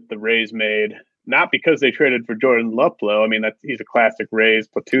surprise that the Rays made, not because they traded for Jordan Luplow. I mean, he's a classic Rays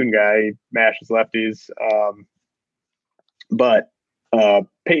platoon guy. He mashes lefties. But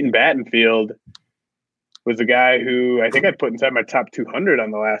Peyton Battenfield was a guy who I think I'd put inside my top 200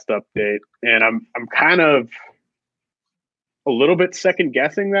 on the last update, and I'm kind of a little bit second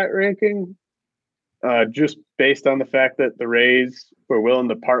guessing that ranking, just based on the fact that the Rays were willing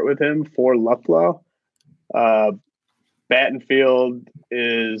to part with him for Luplow. Battenfield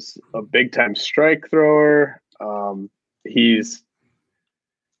is a big time strike thrower. He's,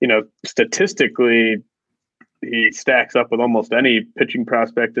 statistically, he stacks up with almost any pitching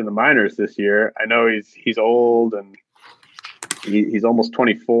prospect in the minors this year. I know he's old and he's almost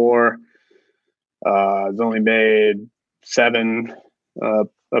 24. He's only made 7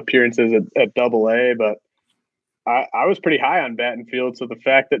 appearances at Double-A, but I was pretty high on Battenfield. So the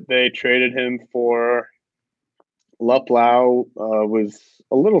fact that they traded him for Luplow was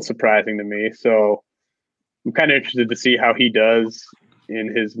a little surprising to me. So I'm kind of interested to see how he does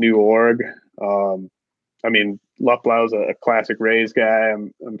in his new org. Luplow's a classic Rays guy.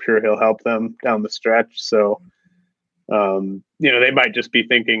 I'm sure he'll help them down the stretch. So, they might just be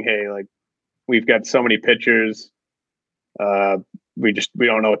thinking, hey, like, we've got so many pitchers. We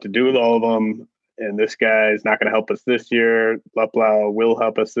don't know what to do with all of them. And this guy is not going to help us this year. Luplow will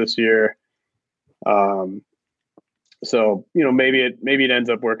help us this year. So, maybe it ends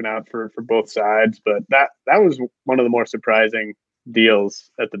up working out for both sides, but that was one of the more surprising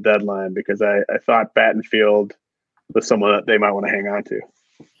deals at the deadline, because I thought Battenfield was someone that they might want to hang on to.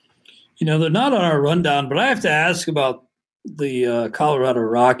 They're not on our rundown, but I have to ask about the Colorado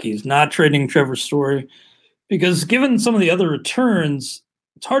Rockies not trading Trevor Story, because given some of the other returns,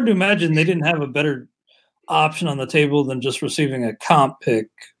 it's hard to imagine they didn't have a better option on the table than just receiving a comp pick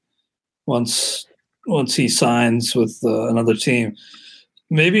once he signs with another team.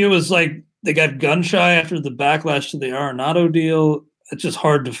 Maybe it was like they got gun shy after the backlash to the Arenado deal. It's just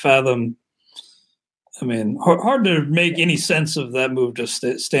hard to fathom. I mean, hard to make any sense of that move to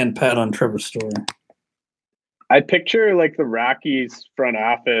stand pat on Trevor Story. I picture like the Rockies front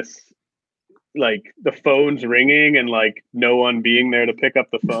office, like the phones ringing and like no one being there to pick up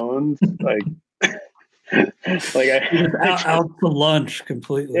the phones. Out to lunch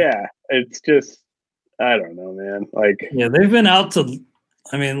completely. Yeah, it's just, I don't know, man. They've been out to,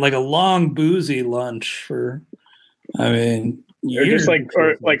 like a long boozy lunch for, years.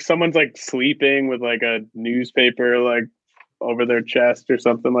 Or someone's like sleeping with like a newspaper like over their chest or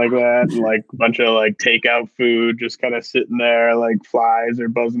something like that, and like a bunch of like takeout food just kind of sitting there, like flies are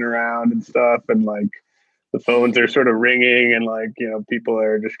buzzing around and stuff, and like the phones are sort of ringing, and like people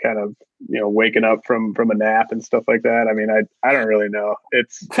are just kind of waking up from a nap and stuff like that. I don't really know.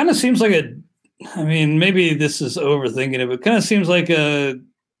 It's kind of seems like maybe this is overthinking it, but it kind of seems like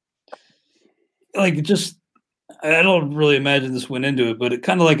I don't really imagine this went into it, but it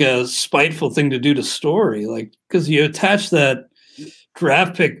kind of like a spiteful thing to do to Story, like, because you attach that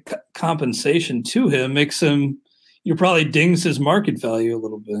draft pick compensation to him, you probably dings his market value a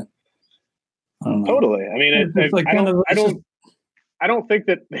little bit. I don't know. Totally. I don't think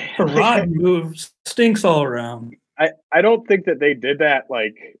that a rotten move stinks all around. I don't think that they did that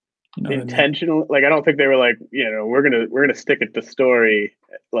intentionally. Like, I don't think they were like, we're gonna stick it to Story.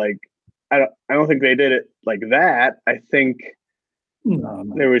 Like, I don't think they did it like that. I think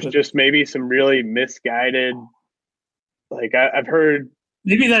there was just maybe some really misguided. Like, I've heard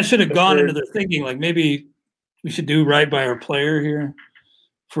maybe that should have gone into their thinking. Like, maybe we should do right by our player here.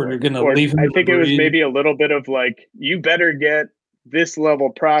 If we're going to leave him. I think it was maybe a little bit of like, you better get this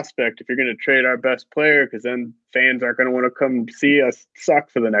level prospect if you're going to trade our best player, because then fans aren't going to want to come see us suck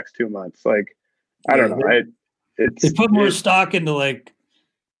for the next 2 months. Like, I don't know. They put more stock into like,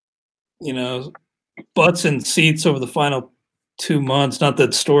 butts and seats over the final 2 months. Not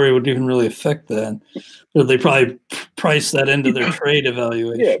that Story would even really affect that. So they probably price that into their trade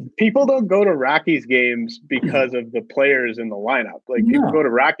evaluation. Yeah, people don't go to Rockies games because of the players in the lineup. Like, people go to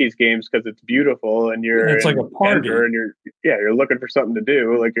Rockies games because it's beautiful and it's like a party, and you're looking for something to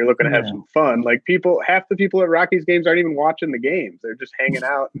do. Like, you're looking to have some fun. Like, half the people at Rockies games aren't even watching the games. They're just hanging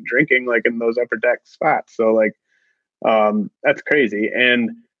out and drinking like in those upper deck spots. So like, that's crazy.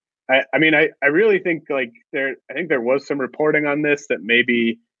 And I really think like I think there was some reporting on this that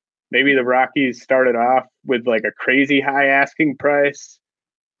maybe the Rockies started off with like a crazy high asking price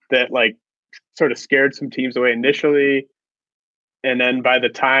that like sort of scared some teams away initially. And then by the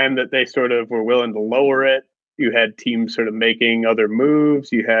time that they sort of were willing to lower it, you had teams sort of making other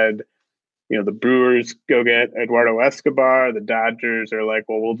moves. You had, the Brewers go get Eduardo Escobar. The Dodgers are like,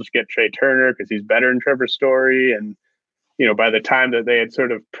 well, we'll just get Trey Turner because he's better than Trevor Story. And by the time that they had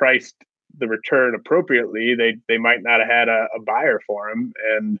sort of priced the return appropriately, they might not have had a buyer for him.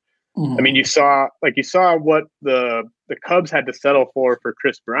 And I mean, you saw what the Cubs had to settle for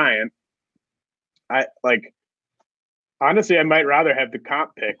Chris Bryant. Honestly, I might rather have the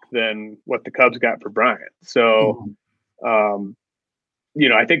comp pick than what the Cubs got for Bryant. So,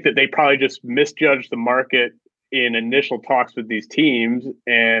 I think that they probably just misjudged the market in initial talks with these teams,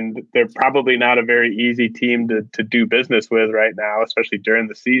 and they're probably not a very easy team to do business with right now, especially during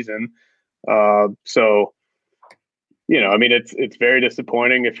the season. So, I mean, it's very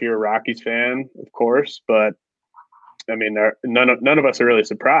disappointing if you're a Rockies fan, of course, but I mean, none of us are really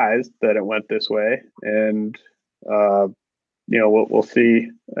surprised that it went this way, and we'll see.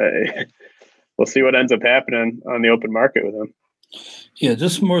 We'll see what ends up happening on the open market with him. Yeah,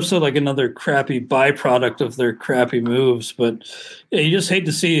 just more so like another crappy byproduct of their crappy moves. But yeah, you just hate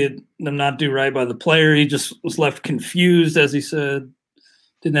to see them not do right by the player. He just was left confused, as he said.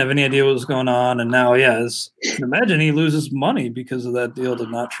 Didn't have any idea what was going on. And now, I can imagine he loses money because of that deal to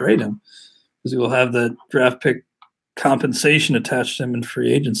not trade him, because he will have that draft pick compensation attached to him in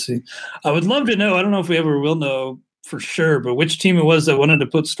free agency. I would love to know, I don't know if we ever will know for sure, but which team it was that wanted to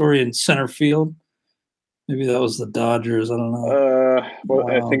put Story in center field. Maybe that was the Dodgers. I don't know.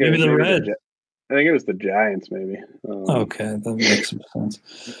 I think maybe the Reds. I think it was the Giants, maybe. Okay, that makes some sense.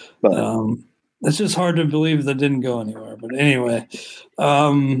 But it's just hard to believe that didn't go anywhere. But anyway,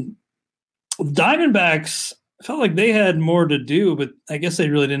 Diamondbacks felt like they had more to do, but I guess they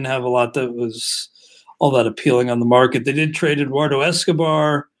really didn't have a lot that was all that appealing on the market. They did trade Eduardo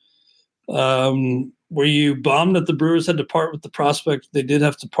Escobar. Were you bummed that the Brewers had to part with the prospect they did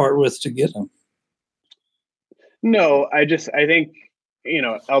have to part with to get him? No, I think,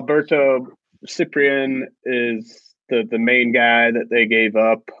 Alberto Cyprian is the main guy that they gave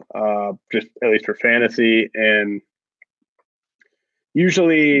up, just at least for fantasy. And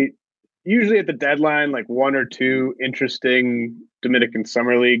usually at the deadline, like one or two interesting Dominican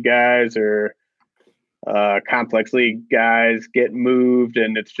Summer League guys or complex league guys get moved,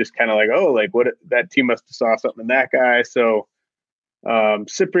 and it's just kind of like, what, that team must have saw something in that guy. So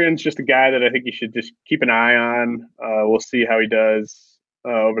Cyprian's just a guy that I think you should just keep an eye on. We'll see how he does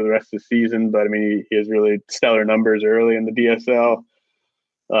over the rest of the season, but I mean, he has really stellar numbers early in the DSL.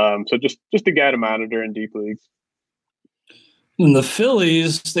 So just a guy to monitor in deep leagues. In the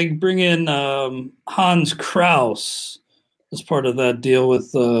Phillies, they bring in Hans Kraus as part of that deal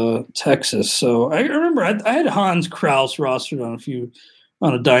with Texas. So I remember I had Hans Kraus rostered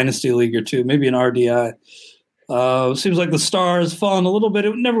on a dynasty league or two, maybe an RDI. Seems like the star has fallen a little bit.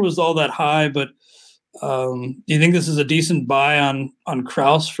 It never was all that high, but do you think this is a decent buy on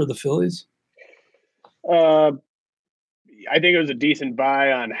Kraus for the Phillies? I think it was a decent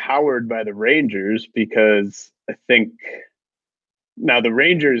buy on Howard by the Rangers, because I think now the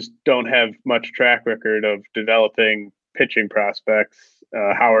Rangers don't have much track record of developing pitching prospects.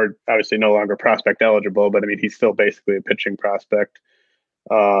 Howard obviously no longer prospect eligible, but I mean, he's still basically a pitching prospect.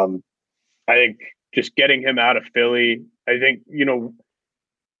 I think just getting him out of Philly, I think,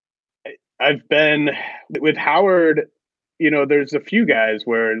 I've been with Howard, there's a few guys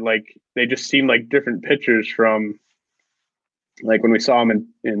where like they just seem like different pitchers from like when we saw him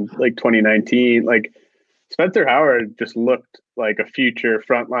in like 2019. Like Spencer Howard just looked like a future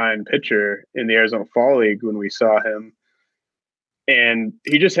frontline pitcher in the Arizona Fall League when we saw him. And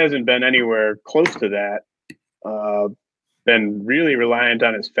he just hasn't been anywhere close to that. Been really reliant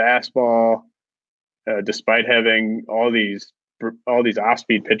on his fastball, despite having all these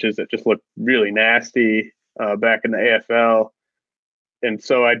off-speed pitches that just look really nasty back in the AFL. And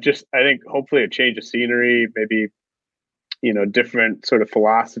so I think hopefully a change of scenery, maybe, different sort of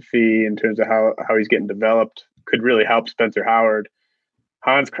philosophy in terms of how he's getting developed could really help Spencer Howard.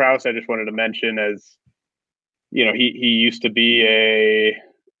 Hans Kraus, I just wanted to mention as, he used to be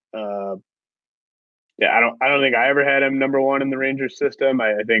I don't think I ever had him number one in the Rangers system.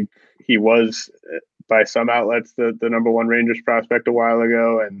 I think he was, by some outlets, the number one Rangers prospect a while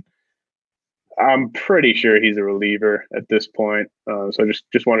ago, and I'm pretty sure he's a reliever at this point. So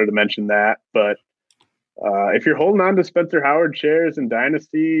just wanted to mention that. But if you're holding on to Spencer Howard shares in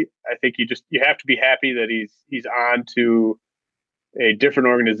Dynasty, I think you have to be happy that he's on to a different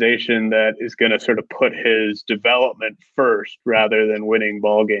organization that is going to sort of put his development first rather than winning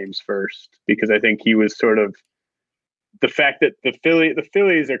ball games first. Because I think he was sort of the fact that the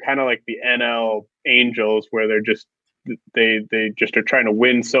Phillies are kind of like the NL Angels, where they just are trying to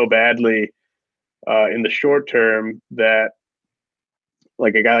win so badly in the short term that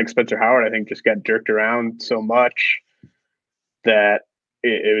like a guy like Spencer Howard, I think, just got jerked around so much that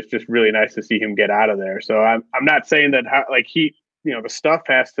it was just really nice to see him get out of there. So I'm not saying that the stuff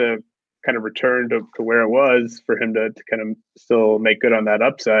has to kind of return to where it was for him to kind of still make good on that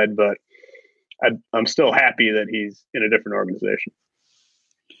upside. But I'm still happy that he's in a different organization.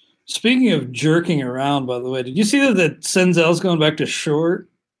 Speaking of jerking around, by the way, did you see that Senzel's going back to short?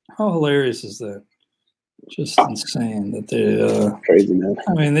 How hilarious is that? Just insane that they crazy, man.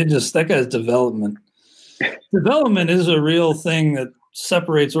 I mean, that guy's development. Development is a real thing that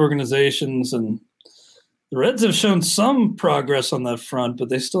separates organizations, and the Reds have shown some progress on that front, but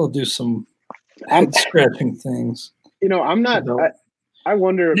they still do some head scratching things. I'm not. I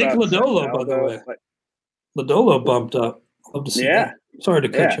wonder Nick about Lodolo, Senzel, by the way. Lodolo bumped up. Love to see that. Sorry to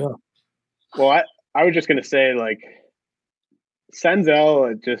cut you off. Well, I was just going to say,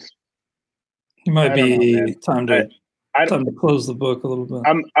 Senzel, it just it might be time to close the book a little bit.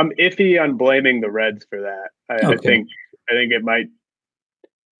 I'm iffy on blaming the Reds for that. I think it might.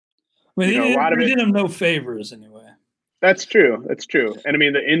 I mean, they did him no favors anyway. That's true. And I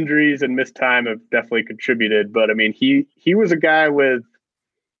mean, the injuries and missed time have definitely contributed. But I mean, he was a guy with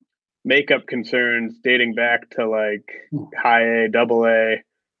makeup concerns dating back to high A, double A.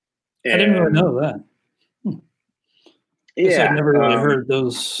 I didn't really know that. Yeah, I've never really heard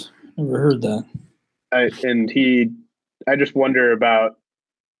those. Never heard that. I just wonder about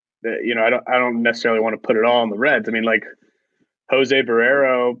that. I don't necessarily want to put it all on the Reds. I mean, Jose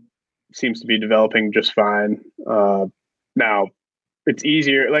Barrero seems to be developing just fine. Now it's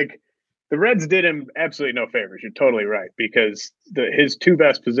easier. The Reds did him absolutely no favors. You're totally right, because his two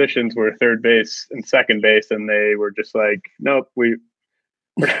best positions were third base and second base, and they were just nope, we're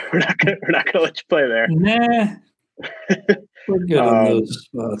not gonna let you play there. Nah, we're good on those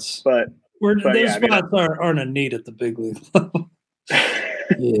spots. But those spots aren't a need at the big league level.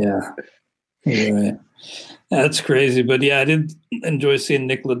 Yeah, right. That's crazy. But yeah, I did enjoy seeing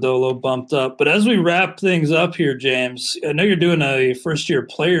Nick Lodolo bumped up. But as we wrap things up here, James, I know you're doing a first-year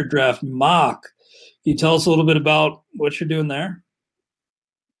player draft mock. Can you tell us a little bit about what you're doing there?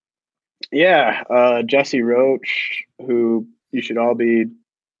 Yeah, Jesse Roach, who you should all be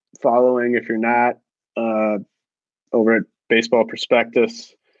following if you're not, over at Baseball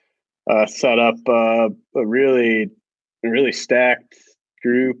Prospectus, set up a really stacked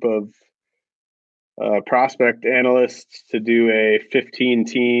group of prospect analysts to do a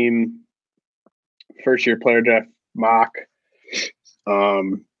 15-team first-year player draft mock. A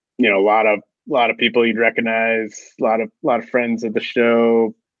lot of people you'd recognize, a lot of friends of the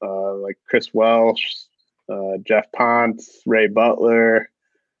show, like Chris Welsh, Jeff Ponce, Ray Butler,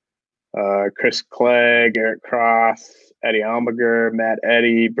 Chris Clegg, Eric Cross, Eddie Almager, Matt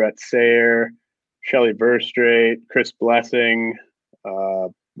Eddy, Brett Sayre, Shelley Verstraete, Chris Blessing,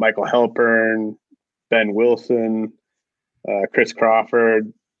 Michael Halpern, Ben Wilson, Chris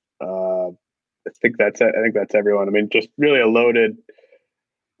Crawford. I think that's everyone. I mean, just really a loaded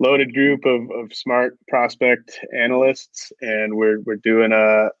group of smart prospect analysts, and we're doing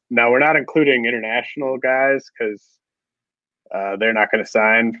now we're not including international guys because they're not going to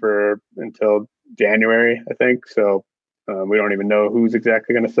sign until January, I think. So we don't even know who's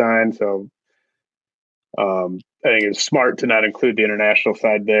exactly going to sign. So I think it's smart to not include the international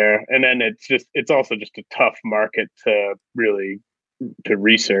side there. And then it's also just a tough market to really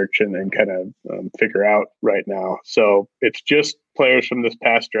research and kind of figure out right now. So it's just players from this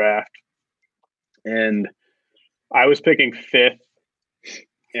past draft. And I was picking fifth,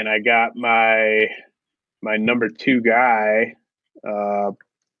 and I got my number 2 guy. I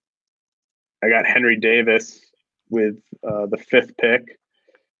got Henry Davis with the 5th pick.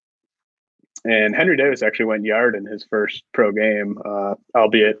 And Henry Davis actually went yard in his first pro game,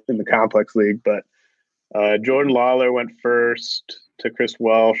 albeit in the complex league. But Jordan Lawler went first to Chris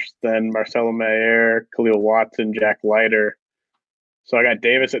Welsh, then Marcelo Mayer, Khalil Watson, Jack Leiter. So I got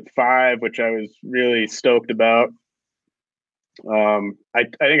Davis at 5, which I was really stoked about. I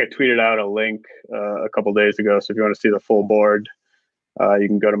think I tweeted out a link a couple days ago. So if you want to see the full board, you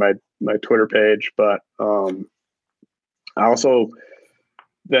can go to my Twitter page. But I also...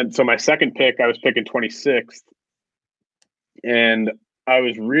 So my second pick, I was picking 26th, and I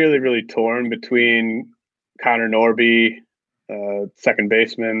was really, really torn between Connor Norby, second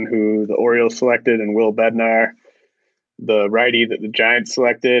baseman who the Orioles selected, and Will Bednar, the righty that the Giants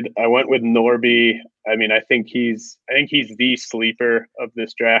selected. I went with Norby. I mean, I think he's the sleeper of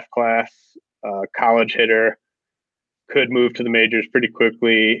this draft class. College hitter, could move to the majors pretty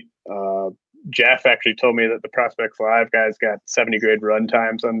quickly. Jeff actually told me that the Prospects Live guys got 70 grade run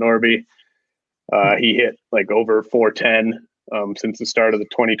times on Norby. He hit over 410 since the start of the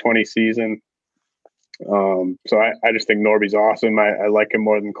 2020 season. So I just think Norby's awesome. I like him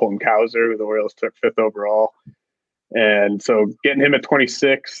more than Colton Cowser, who the Orioles took 5th overall. And so getting him at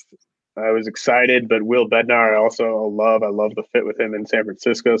 26th, I was excited, but Will Bednar I also love. I love the fit with him in San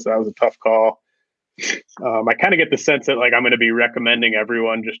Francisco, so that was a tough call. I kind of get the sense that like I'm going to be recommending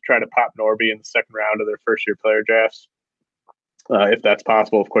everyone just try to pop Norby in the second round of their first year player drafts. If that's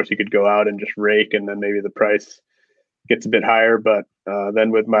possible, of course, you could go out and just rake, and then maybe the price gets a bit higher. But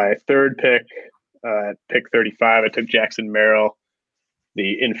then with my third pick, at pick 35, I took Jackson Merrill,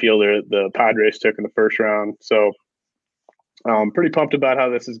 the infielder the Padres took in the first round. So I'm pretty pumped about how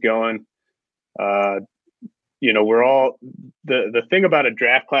this is going. We're all the thing about a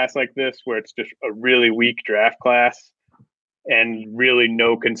draft class like this, where it's just a really weak draft class and really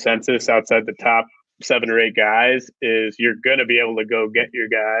no consensus outside the top 7 or 8 guys, is you're going to be able to go get your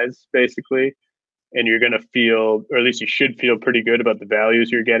guys basically. And you're going to feel, or at least you should feel pretty good about the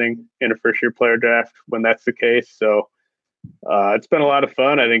values you're getting in a first year player draft when that's the case. So it's been a lot of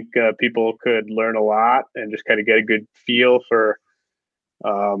fun. I think people could learn a lot and just kind of get a good feel for,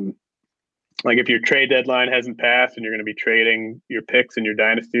 like if your trade deadline hasn't passed and you're going to be trading your picks in your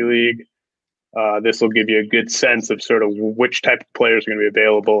dynasty league, this will give you a good sense of sort of which type of players are going to be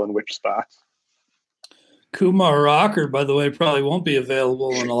available in which spots. Kumar Rocker, by the way, probably won't be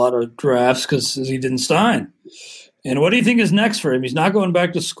available in a lot of drafts because he didn't sign. And what do you think is next for him? He's not going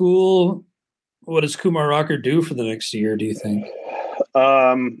back to school. What does Kumar Rocker do for the next year, do you think?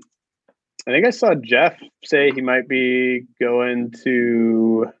 I think I saw Jeff say he might be going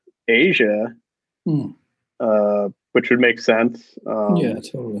to Asia, which would make sense. Yeah,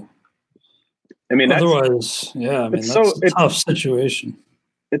 totally. I mean, otherwise, that's a tough situation.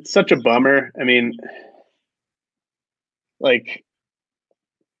 It's such a bummer. I mean, like,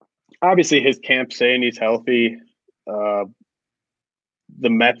 obviously his camp's saying he's healthy. The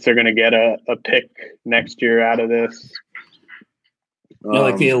Mets are going to get a pick next year out of this.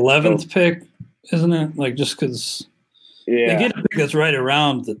 Like the 11th pick, isn't it? Like just because they get a pick that's right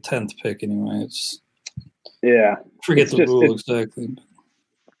around the 10th pick anyway. Forget the rule exactly.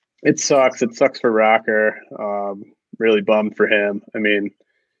 It sucks. It sucks for Rocker. Really bummed for him. I mean,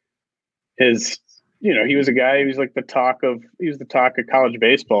 he was a guy. He was like the talk of college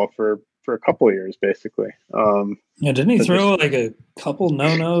baseball for a couple of years, basically. Didn't he throw like a couple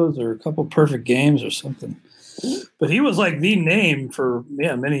no-nos or a couple perfect games or something? But he was like the name for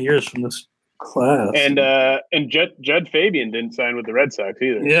many years from this class. And Judd Fabian didn't sign with the Red Sox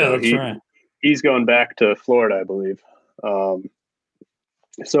either. Yeah, so that's right. He's going back to Florida, I believe. I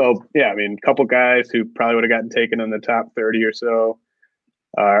mean, a couple guys who probably would have gotten taken in the top 30 or so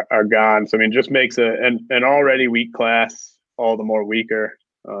are gone. So I mean, just makes an already weak class all the more weaker.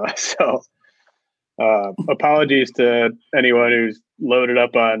 Apologies to anyone who's loaded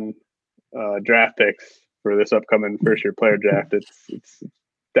up on draft picks for this upcoming first year player draft. It's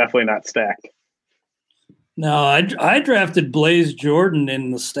definitely not stacked. No, I drafted Blaze Jordan in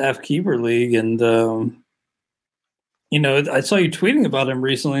the Staff Keeper League, and I saw you tweeting about him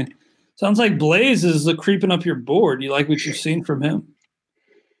recently. Sounds like Blaze is creeping up your board. You like what you've seen from him?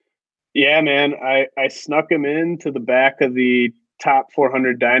 Yeah, man. I snuck him into the back of the top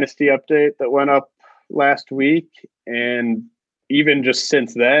 400 dynasty update that went up last week, and even just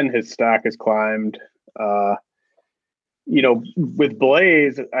since then, his stock has climbed. With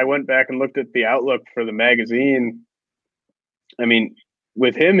Blaze, I went back and looked at the outlook for the magazine. I mean,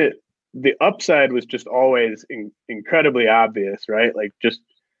 with him, the upside was just always incredibly obvious, right? Like just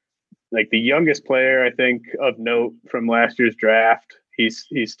like the youngest player, I think, of note from last year's draft. He's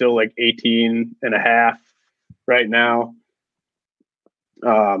still like 18 and a half right now.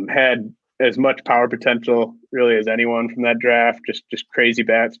 Had as much power potential really as anyone from that draft, just crazy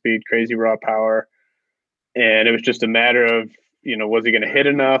bat speed, crazy raw power. And it was just a matter of, was he going to hit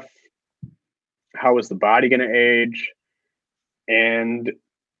enough? How was the body going to age? And,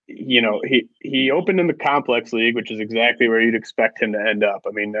 he opened in the complex league, which is exactly where you'd expect him to end up.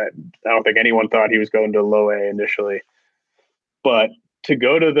 I mean, I don't think anyone thought he was going to low A initially, but to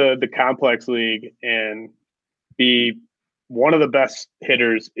go to the complex league and be one of the best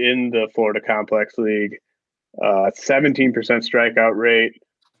hitters in the Florida complex league, 17% strikeout rate,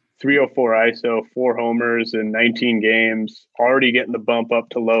 304 ISO, 4 homers in 19 games, already getting the bump up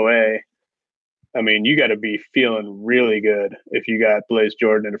to low A. I mean, you got to be feeling really good if you got Blaze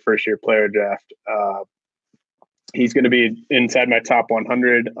Jordan in a first-year player draft. He's going to be inside my top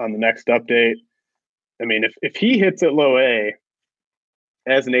 100 on the next update. I mean, if he hits at low A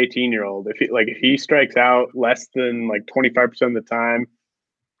as an 18-year-old, if he strikes out less than like 25% of the time,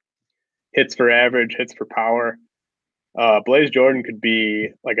 hits for average, hits for power, Blaze Jordan could be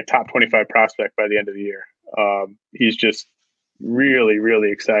like a top 25 prospect by the end of the year. He's just really,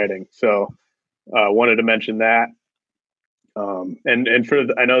 really exciting. So wanted to mention that.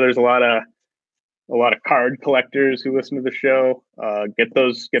 I know there's a lot of card collectors who listen to the show. Get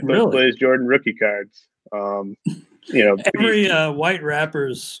those Really? Blaze Jordan rookie cards. Every white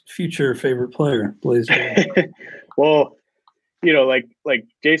rapper's future favorite player, Blaze Jordan. Well, like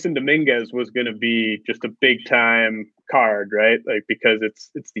Jason Dominguez was going to be just a big time card, right? Like, because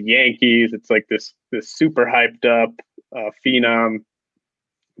it's the Yankees. It's like this super hyped up phenom.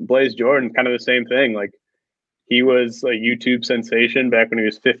 Blaze Jordan, kind of the same thing. Like, he was a YouTube sensation back when he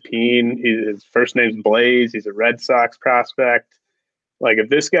was 15. His first name's Blaze. He's a Red Sox prospect. Like, if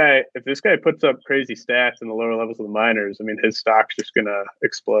this guy puts up crazy stats in the lower levels of the minors, I mean, his stock's just gonna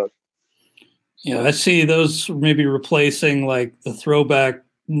explode. Yeah, I see those maybe replacing like the throwback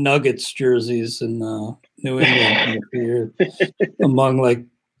Nuggets jerseys in New England among like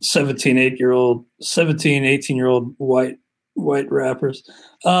 17, 18-year-old white rappers.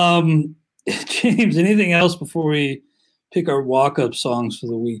 James, anything else before we pick our walk-up songs for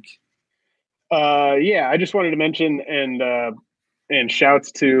the week? Yeah, I just wanted to mention and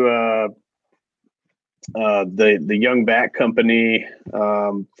shouts to the Young Bat Company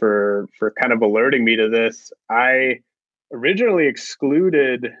for kind of alerting me to this. I originally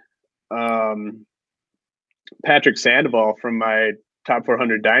excluded Patrick Sandoval from my top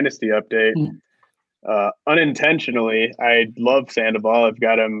 400 Dynasty update. Unintentionally. I love Sandoval. I've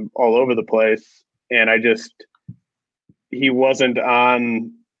got him all over the place, and he wasn't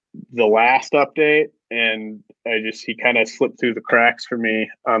on the last update, and he kind of slipped through the cracks for me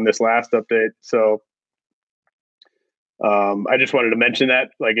on this last update. So I just wanted to mention that,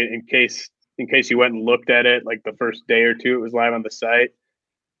 like, in case you went and looked at it like the first day or two it was live on the site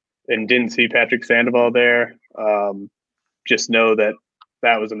and didn't see Patrick Sandoval there, just know that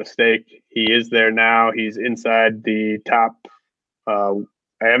was a mistake. He is there now. He's inside the top. I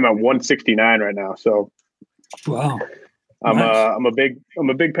am at 169 right now. So wow, I'm a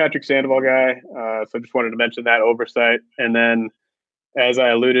big Patrick Sandoval guy. So I just wanted to mention that oversight. And then, as I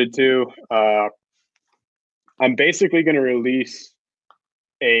alluded to, I'm basically going to release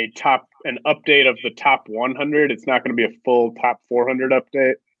an update of the top 100. It's not going to be a full top 400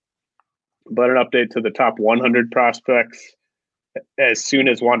 update, but an update to the top 100 prospects as soon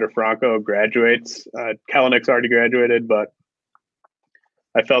as Wander Franco graduates. Kellenick's already graduated, but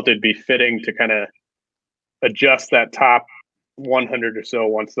I felt it'd be fitting to kind of adjust that top 100 or so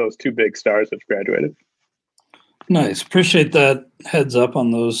once those two big stars have graduated. Nice. Appreciate that heads up on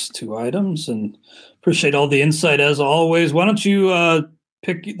those two items, and appreciate all the insight as always. Why don't you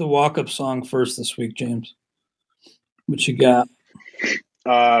pick the walk-up song first this week, James? What you got?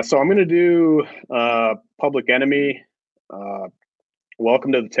 So I'm going to do Public Enemy,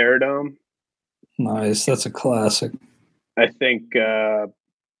 Welcome to the Terrordome. Nice. That's a classic. I think,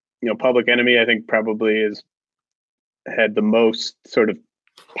 Public Enemy, I think probably has had the most sort of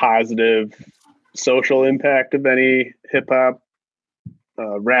positive social impact of any hip hop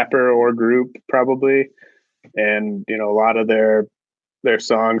rapper or group, probably. And, a lot of their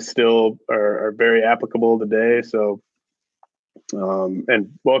songs still are very applicable today. So, and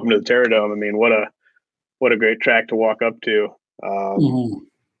Welcome to the Terrordome, I mean, what a great track to walk up to.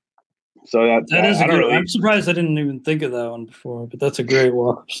 So that is a good one. I'm surprised I didn't even think of that one before, but that's a great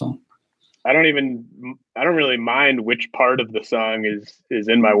walk-up song. I don't really mind which part of the song is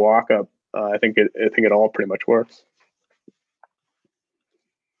in my walk-up. I think it all pretty much works.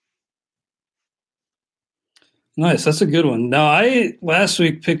 Nice. That's a good one. Now, I last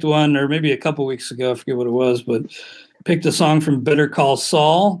week picked one, or maybe a couple weeks ago, I forget what it was, but picked a song from Better Call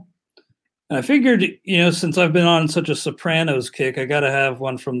Saul. And I figured, since I've been on such a Sopranos kick, I got to have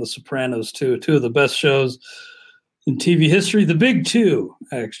one from The Sopranos too. Two of the best shows in TV history, the big two.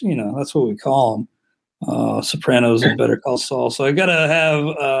 Actually, that's what we call them, Sopranos and Better Call Saul. So I got to have.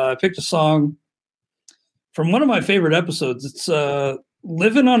 I picked a song from one of my favorite episodes. It's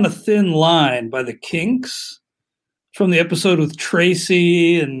 "Living on a Thin Line" by the Kinks, from the episode with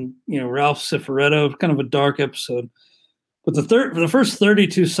Tracy and Ralph Cifaretto. Kind of a dark episode. But the first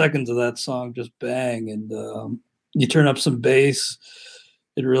 32 seconds of that song just bang, and you turn up some bass,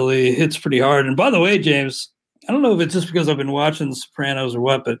 it really hits pretty hard. And by the way, James, I don't know if it's just because I've been watching The Sopranos or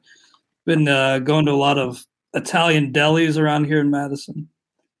what, but been going to a lot of Italian delis around here in Madison,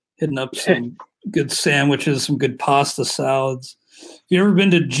 hitting up some good sandwiches, some good pasta salads. Have you ever been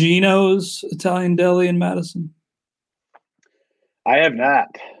to Gino's Italian Deli in Madison? I have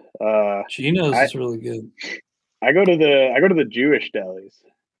not. Gino's is really good. I go to the Jewish delis.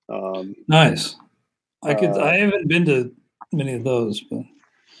 Nice. I haven't been to many of those, but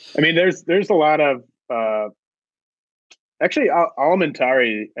I mean, there's a lot of actually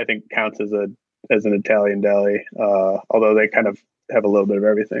Alimentari, I think, counts as a as an Italian deli, although they kind of have a little bit of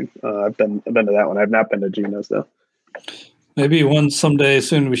everything. I've been to that one. I've not been to Gino's though. Maybe someday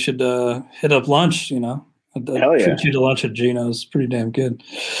soon we should hit up lunch. I'd Hell yeah. treat you to lunch at Gino's. Pretty damn good.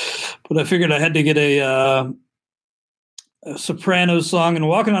 But I figured I had to get a Sopranos song and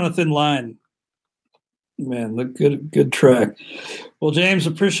Walking on a Thin Line. Man, good track. Well, James,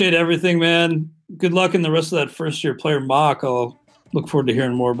 appreciate everything, man. Good luck in the rest of that first-year player mock. I'll look forward to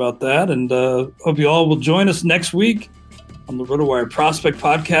hearing more about that, and hope you all will join us next week on the RotoWire Prospect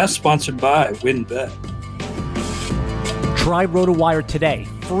Podcast, sponsored by WynnBET. Try RotoWire today,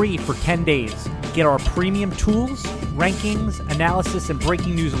 free for 10 days. Get our premium tools, rankings, analysis, and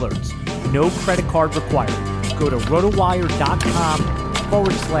breaking news alerts. No credit card required. Go to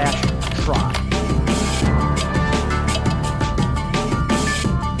rotowire.com/try.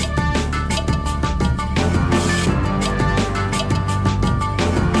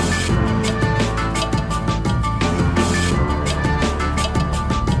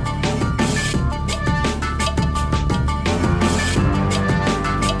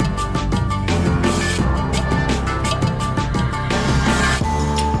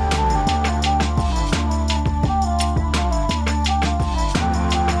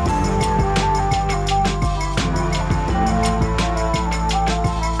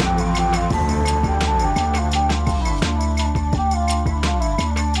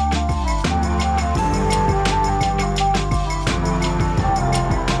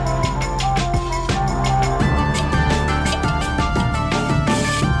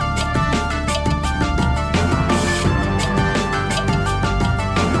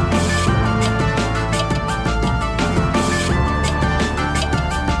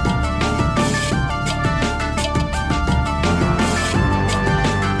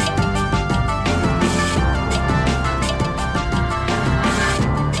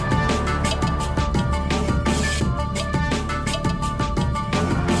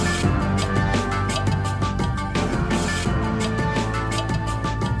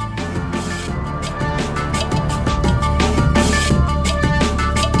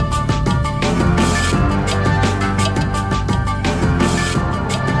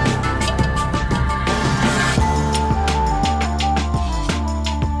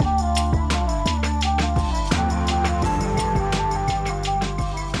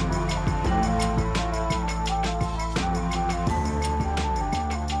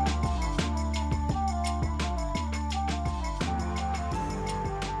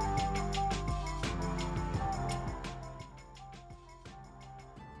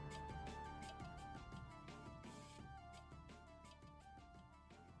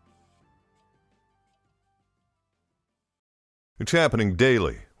 It's happening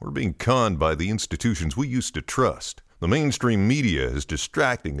daily. We're being conned by the institutions we used to trust. The mainstream media is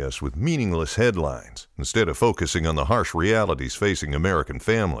distracting us with meaningless headlines instead of focusing on the harsh realities facing American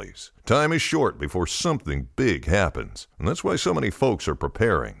families. Time is short before something big happens, and that's why so many folks are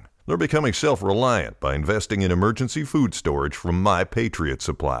preparing. They're becoming self-reliant by investing in emergency food storage from My Patriot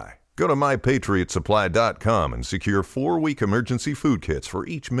Supply. Go to MyPatriotSupply.com and secure 4-week emergency food kits for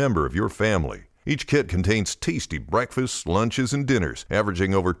each member of your family. Each kit contains tasty breakfasts, lunches, and dinners,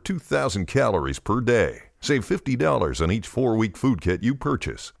 averaging over 2,000 calories per day. Save $50 on each 4-week food kit you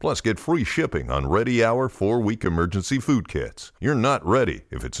purchase, plus get free shipping on Ready Hour 4-week emergency food kits. You're not ready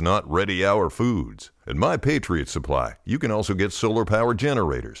if it's not Ready Hour foods. At My Patriot Supply, you can also get solar power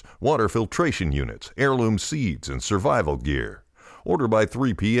generators, water filtration units, heirloom seeds, and survival gear. Order by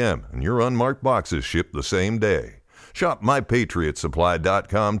 3 p.m. and your unmarked boxes ship the same day. Shop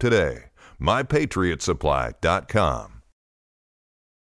MyPatriotSupply.com today. MyPatriotSupply.com.